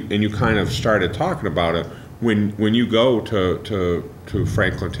 and you kind of started talking about it when you go to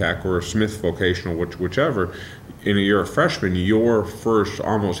Franklin Tech or Smith Vocational, whichever, and you're a freshman, your first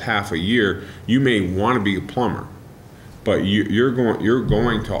almost half a year, you may want to be a plumber, but you're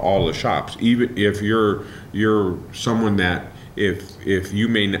going to all the shops, even if you're someone that if you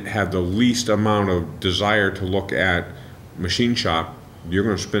may have the least amount of desire to look at machine shop, you're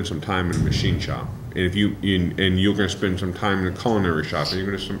going to spend some time in the machine shop. And if you're going to spend some time in the culinary shop, and you're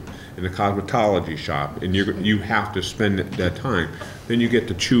going to in the cosmetology shop, and you have to spend that time. Then you get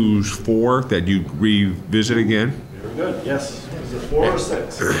to choose 4 that you revisit again. Very good. Yes. Is it 4 or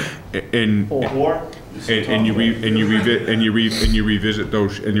 6? And 4. And you revisit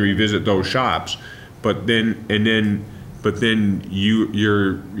those shops, but then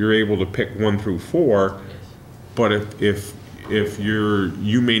you're able to pick 1 through 4. But if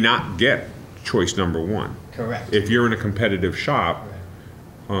you may not get choice number 1. Correct. If you're in a competitive shop,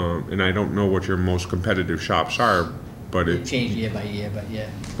 and I don't know what your most competitive shops are, but It changed year by year, but yeah.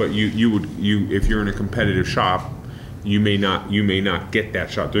 But if you're in a competitive shop, you may not get that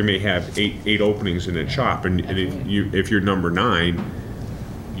shop. There may have eight openings in that shop, and if you're number 9,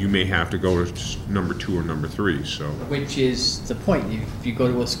 you may have to go to number 2 or number 3, so. Which is the point. If you go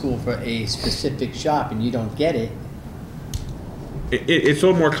to a school for a specific shop and you don't get it. It's a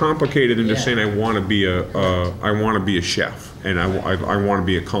little more complicated than just Yeah. saying I want to be a chef and I want to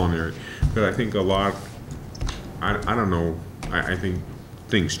be a culinary. But I think a lot, I don't know, I think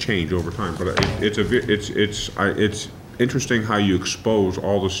things change over time. But it's interesting how you expose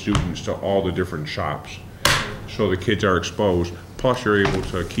all the students to all the different shops. So the kids are exposed, plus you're able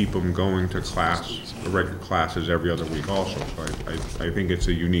to keep them going to regular classes every other week also. So I think it's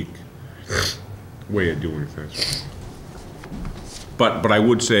a unique way of doing things. But I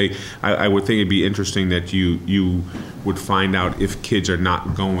would say, I would think it'd be interesting that you would find out if kids are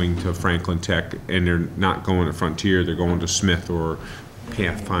not going to Franklin Tech and they're not going to Frontier, they're going to Smith or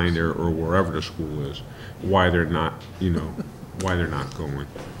Pathfinder or wherever the school is, why they're not, why they're not going.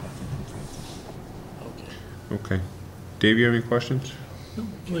 Okay. Dave, you have any questions?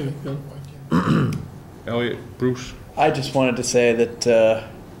 Elliot, Bruce? I just wanted to say that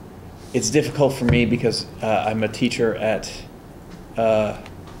it's difficult for me because I'm a teacher at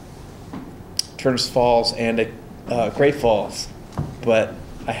Turner's Falls and at Great Falls, but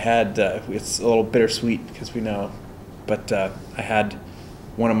I had, it's a little bittersweet because we know, but I had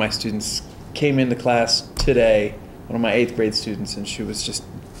one of my students came into class today, one of my 8th grade students, and she was just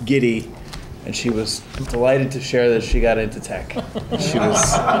giddy. And she was delighted to share that she got into tech. She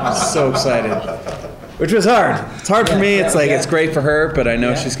was so excited, which was hard. It's hard for me. It's like, it's great for her, but I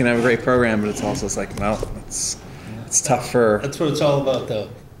know she's going to have a great program, but it's also like, well, it's tough for her. That's what it's all about, though.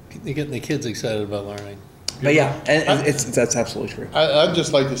 Getting the kids excited about learning. But yeah, and that's absolutely true. I'd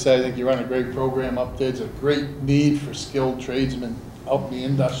just like to say, I think you run a great program up there. It's a great need for skilled tradesmen out in the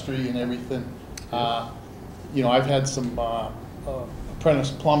industry and everything. I've had some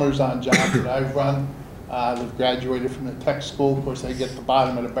apprentice plumbers on jobs that I've run. They've graduated from the tech school. Of course, they get the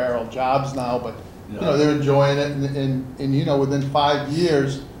bottom of the barrel jobs now, but they're enjoying it. And within 5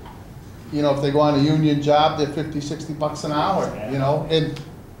 years, if they go on a union job, they're 50, 60 bucks an hour. And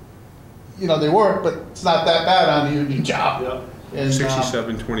they work, but it's not that bad on a union job. And,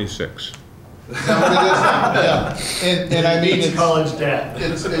 67.26. Yeah. And I mean, it's college debt.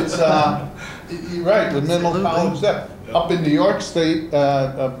 It's you're right, with minimal college debt. Up in New York State,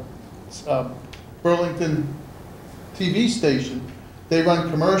 Burlington TV station, they run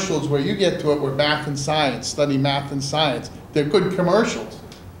commercials where you get to it where math and science, study math and science. They're good commercials.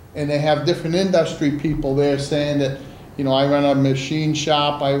 And they have different industry people there saying that, I run a machine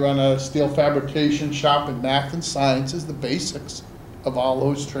shop, I run a steel fabrication shop, and math and science is the basics of all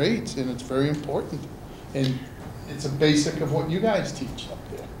those trades, and it's very important. And it's a basic of what you guys teach up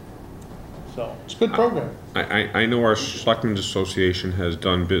there. So it's a good program. I know our Selectmen's Association has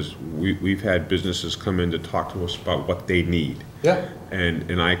done we've had businesses come in to talk to us about what they need. Yeah.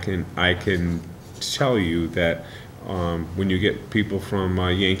 And I can tell you that when you get people from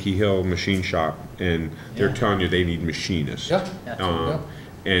Yankee Hill Machine Shop and they're telling you they need machinists. Yeah.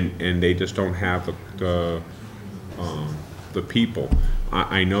 And they just don't have the people.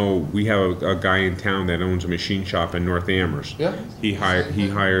 I know we have a guy in town that owns a machine shop in North Amherst. Yeah. He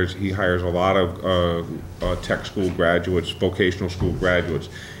hires a lot of tech school graduates, vocational school graduates.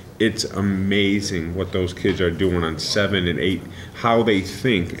 It's amazing what those kids are doing on 7 and 8, how they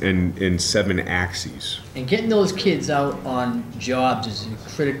think in 7 axes. And getting those kids out on jobs is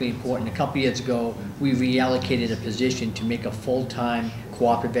critically important. A couple years ago, we reallocated a position to make a full-time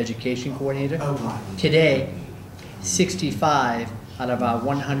cooperative education coordinator. Today, 65 out of our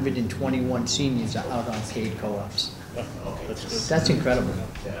 121 seniors are out on paid co-ops. That's incredible.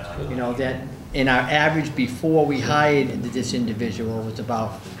 That in our average before we hired this individual was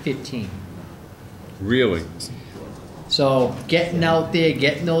about 15. Really? So getting out there,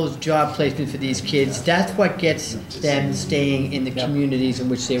 getting those job placements for these kids, that's what gets them staying in the communities in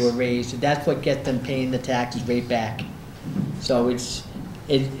which they were raised. That's what gets them paying the taxes right back. So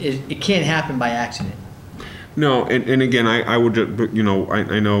it can't happen by accident. No, and again, I would just,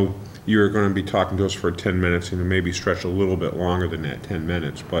 I know you're going to be talking to us for 10 minutes and maybe stretch a little bit longer than that 10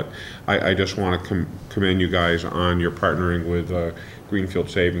 minutes, but I just want to commend you guys on your partnering with Greenfield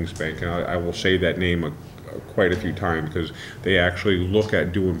Savings Bank, and I will say that name quite a few times because they actually look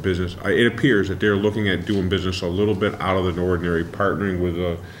at doing business. It appears that they're looking at doing business a little bit out of the ordinary, partnering with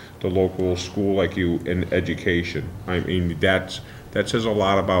the local school like you in education. I mean, that says a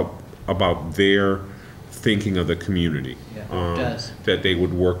lot about their thinking of the community. Yeah, it does. That they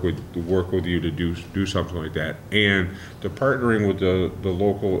would work with you to do something like that, and the partnering with the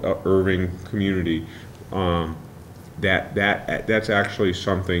local Irving community. That's actually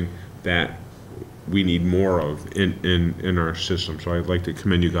something that we need more of in our system. So I'd like to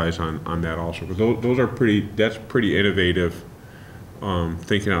commend you guys on that also. But those are that's pretty innovative,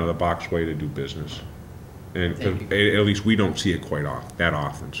 thinking out of the box way to do business. And at least we don't see it quite that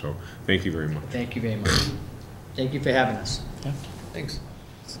often. So thank you very much. Thank you very much. Thank you for having us. Yeah, thanks.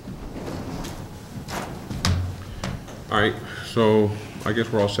 All right, so I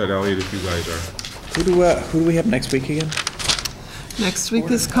guess we're all set, Elliot, if you guys are. Who do we have next week again? Next week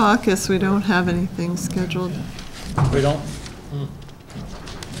is caucus. We don't have anything scheduled. We don't?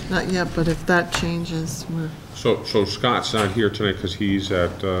 Not yet, but if that changes, we're... So Scott's not here tonight because he's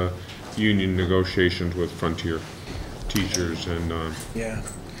at union negotiations with Frontier teachers and.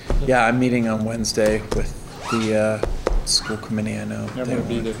 Yeah, I'm meeting on Wednesday with the school committee. I know. I'm gonna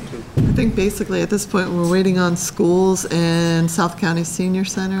be there too. I think basically at this point, we're waiting on schools and South County Senior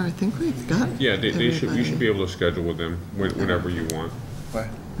Center. I think we've got Yeah, you should everybody. be able to schedule with them whenever you want. Right.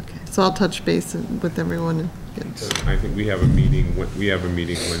 Okay, so I'll touch base with everyone and get... I think we have a meeting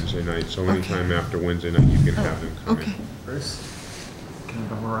Wednesday night, so anytime after Wednesday night, you can have them come in. Okay. First, kind of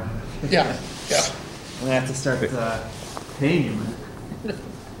bummer. Yeah, yeah. I'm gonna have to start paying you.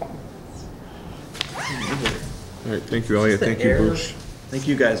 All right, thank you, Elliot. Thank you, Bruce. Thank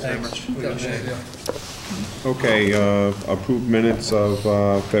you guys very much. Okay, approved minutes of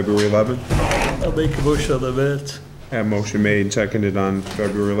February 11th. I'll make a motion on the minutes. Have motion made and seconded on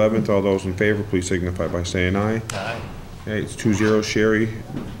February 11th. All those in favor, please signify by saying aye. Aye. Okay, it's 2-0. Sherry,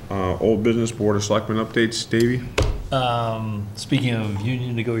 old business, Board of Selectmen updates. Davey? Speaking of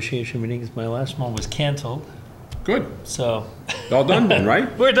union negotiation meetings, my last one was canceled, Good. so. All done then,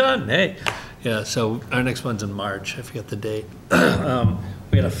 right? We're done, hey. Yeah, so our next one's in March, I forget the date. We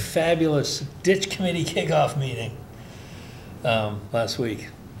had a fabulous ditch committee kickoff meeting last week.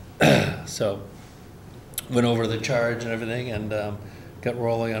 So, went over the charge and everything and got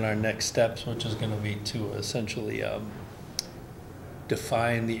rolling on our next steps, which is gonna be to essentially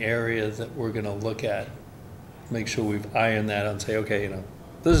define the area that we're gonna look at. Make sure we've ironed that out and say, okay,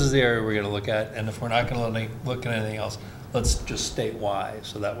 this is the area we're gonna look at, and if we're not gonna look at anything else, let's just state why,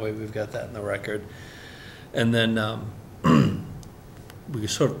 so that way we've got that in the record. And then we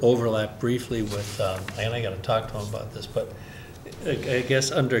sort of overlap briefly with, and I gotta talk to him about this, but I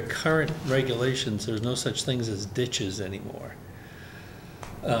guess under current regulations, there's no such things as ditches anymore.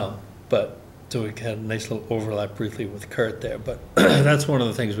 But, so we had a nice little overlap briefly with Kurt there, but that's one of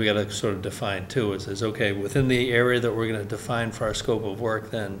the things we gotta sort of define too, is okay, within the area that we're gonna define for our scope of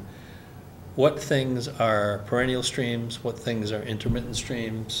work, then what things are perennial streams, what things are intermittent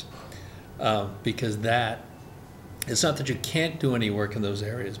streams, because it's not that you can't do any work in those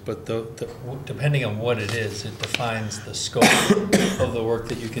areas, but depending on what it is, it defines the scope of the work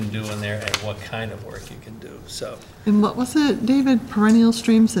that you can do in there and what kind of work you can do, so. And what was it, David? Perennial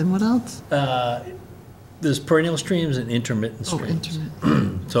streams and what else? There's perennial streams and intermittent streams.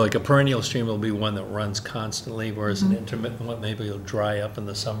 Intermittent. So like a perennial stream will be one that runs constantly, whereas an intermittent one maybe will dry up in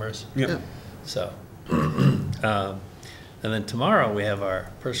the summers. Yep. So, and then tomorrow we have our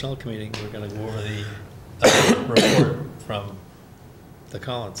personnel committee. We're going to go over the report from the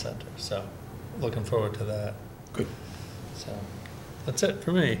Collins Center. So, looking forward to that. Good. So, that's it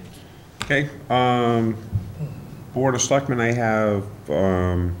for me. Okay. Board of Selectmen, I have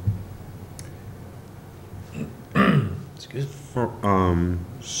Excuse me.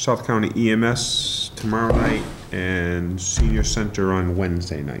 South County EMS tomorrow night and Senior Center on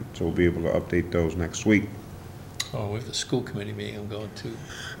Wednesday night. So we'll be able to update those next week. Oh, we have the school committee meeting I'm going to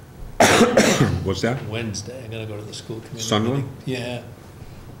What's that? Wednesday. I'm going to go to the school committee Sunderland? meeting. Yeah.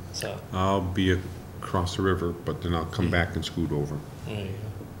 So, I'll be across the river, but then I'll come back and scoot over. there you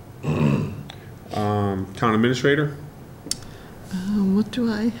go. Town Administrator? What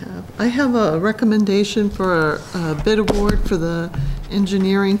do I have? I have a recommendation for a bid award for the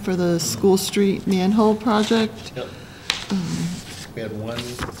engineering for the School Street manhole project. Yep. We had one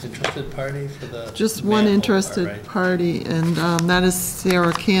interested party for the Just one manhole interested part, right? party, and that is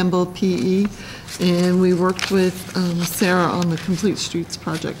Sarah Campbell, PE. And we worked with Sarah on the Complete Streets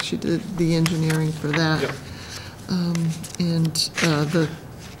project. She did the engineering for that. Yep.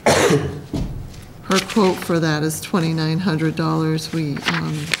 Her quote for that is $2,900. We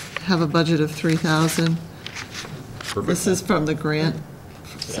have a budget of $3,000. Perfect. This is from the grant,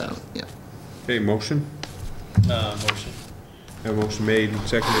 so, yeah. Okay, motion? Motion. Have a motion made and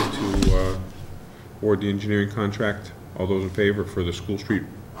seconded to award the engineering contract. All those in favor for the School Street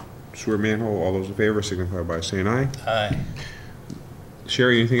sewer manhole, all those in favor signify by saying aye. Aye.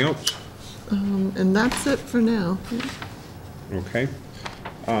 Sherry, anything else? And that's it for now. Okay.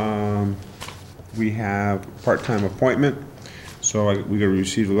 We have part-time appointment. So we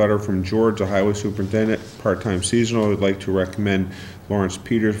received a letter from George, the highway superintendent, part-time seasonal. I'd like to recommend Lawrence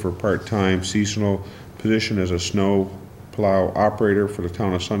Peters for part-time seasonal position as a snow plow operator for the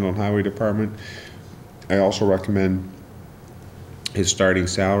town of Sunderland Highway Department. I also recommend his starting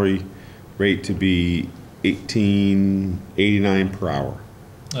salary rate to be $18.89 per hour.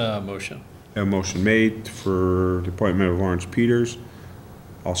 Motion. A motion made for the appointment of Lawrence Peters.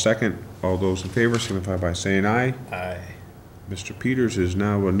 I'll second. All those in favor signify by saying aye. Aye. Mr. Peters is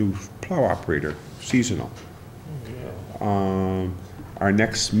now a new plow operator, seasonal. Our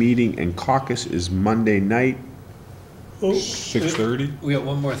next meeting and caucus is Monday night, 6:30. We got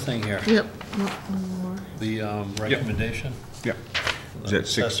one more thing here. Yep. One more. The recommendation. Yep. Is that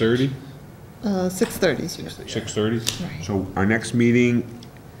 6:30? 6:30. 6:30? Right. So our next meeting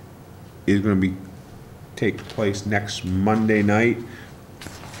is going to take place next Monday night.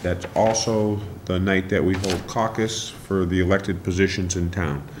 That's also the night that we hold caucus for the elected positions in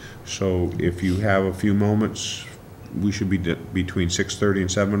town. So if you have a few moments, we should be between 6:30 and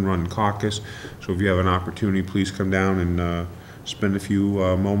 7 running caucus. So if you have an opportunity, please come down and spend a few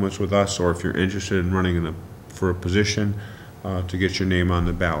moments with us, or if you're interested in running for a position, to get your name on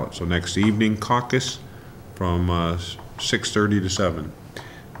the ballot. So next evening, caucus from 6:30 to 7.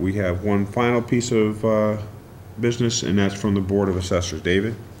 We have one final piece of business, and that's from the Board of Assessors.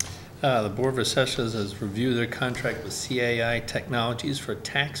 David? The Board of Assessors has reviewed their contract with CAI Technologies for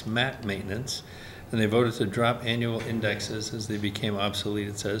tax map maintenance, and they voted to drop annual indexes as they became obsolete,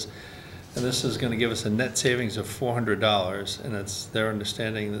 it says. And this is going to give us a net savings of $400, and it's their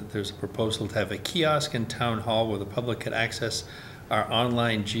understanding that there's a proposal to have a kiosk in Town Hall where the public could access our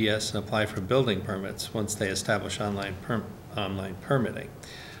online GS and apply for building permits once they establish online permitting.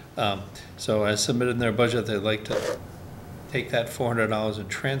 So as submitted in their budget, they'd like to take that $400 and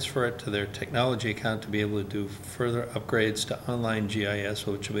transfer it to their technology account to be able to do further upgrades to online GIS,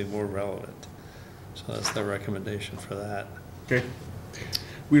 which will be more relevant. So that's their recommendation for that. Okay.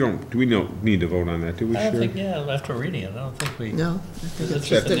 Do we need to vote on that, do we? I don't think, yeah, after reading it, I don't think we. No, I think It's it's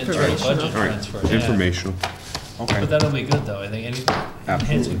just an internal informational. budget All right, transfer. Yeah. informational. Okay. But that'll be good, though. I think any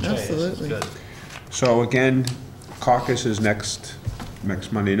enhancing change is Absolutely. good. So again, caucus is next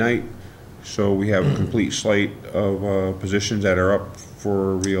Monday night. So we have a complete slate of positions that are up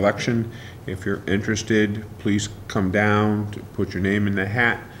for re-election. If you're interested, please come down, to put your name in the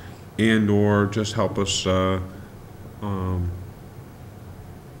hat, and/or just help us fill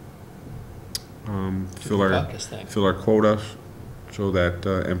our quota, so that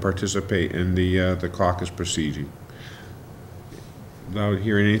and participate in the caucus procedure. Without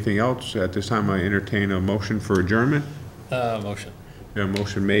hearing anything else, at this time I entertain a motion for adjournment. Motion. A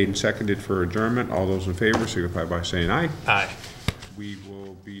motion made and seconded for adjournment. All those in favor signify by saying aye. Aye. We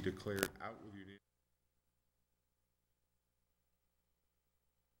will be declared out.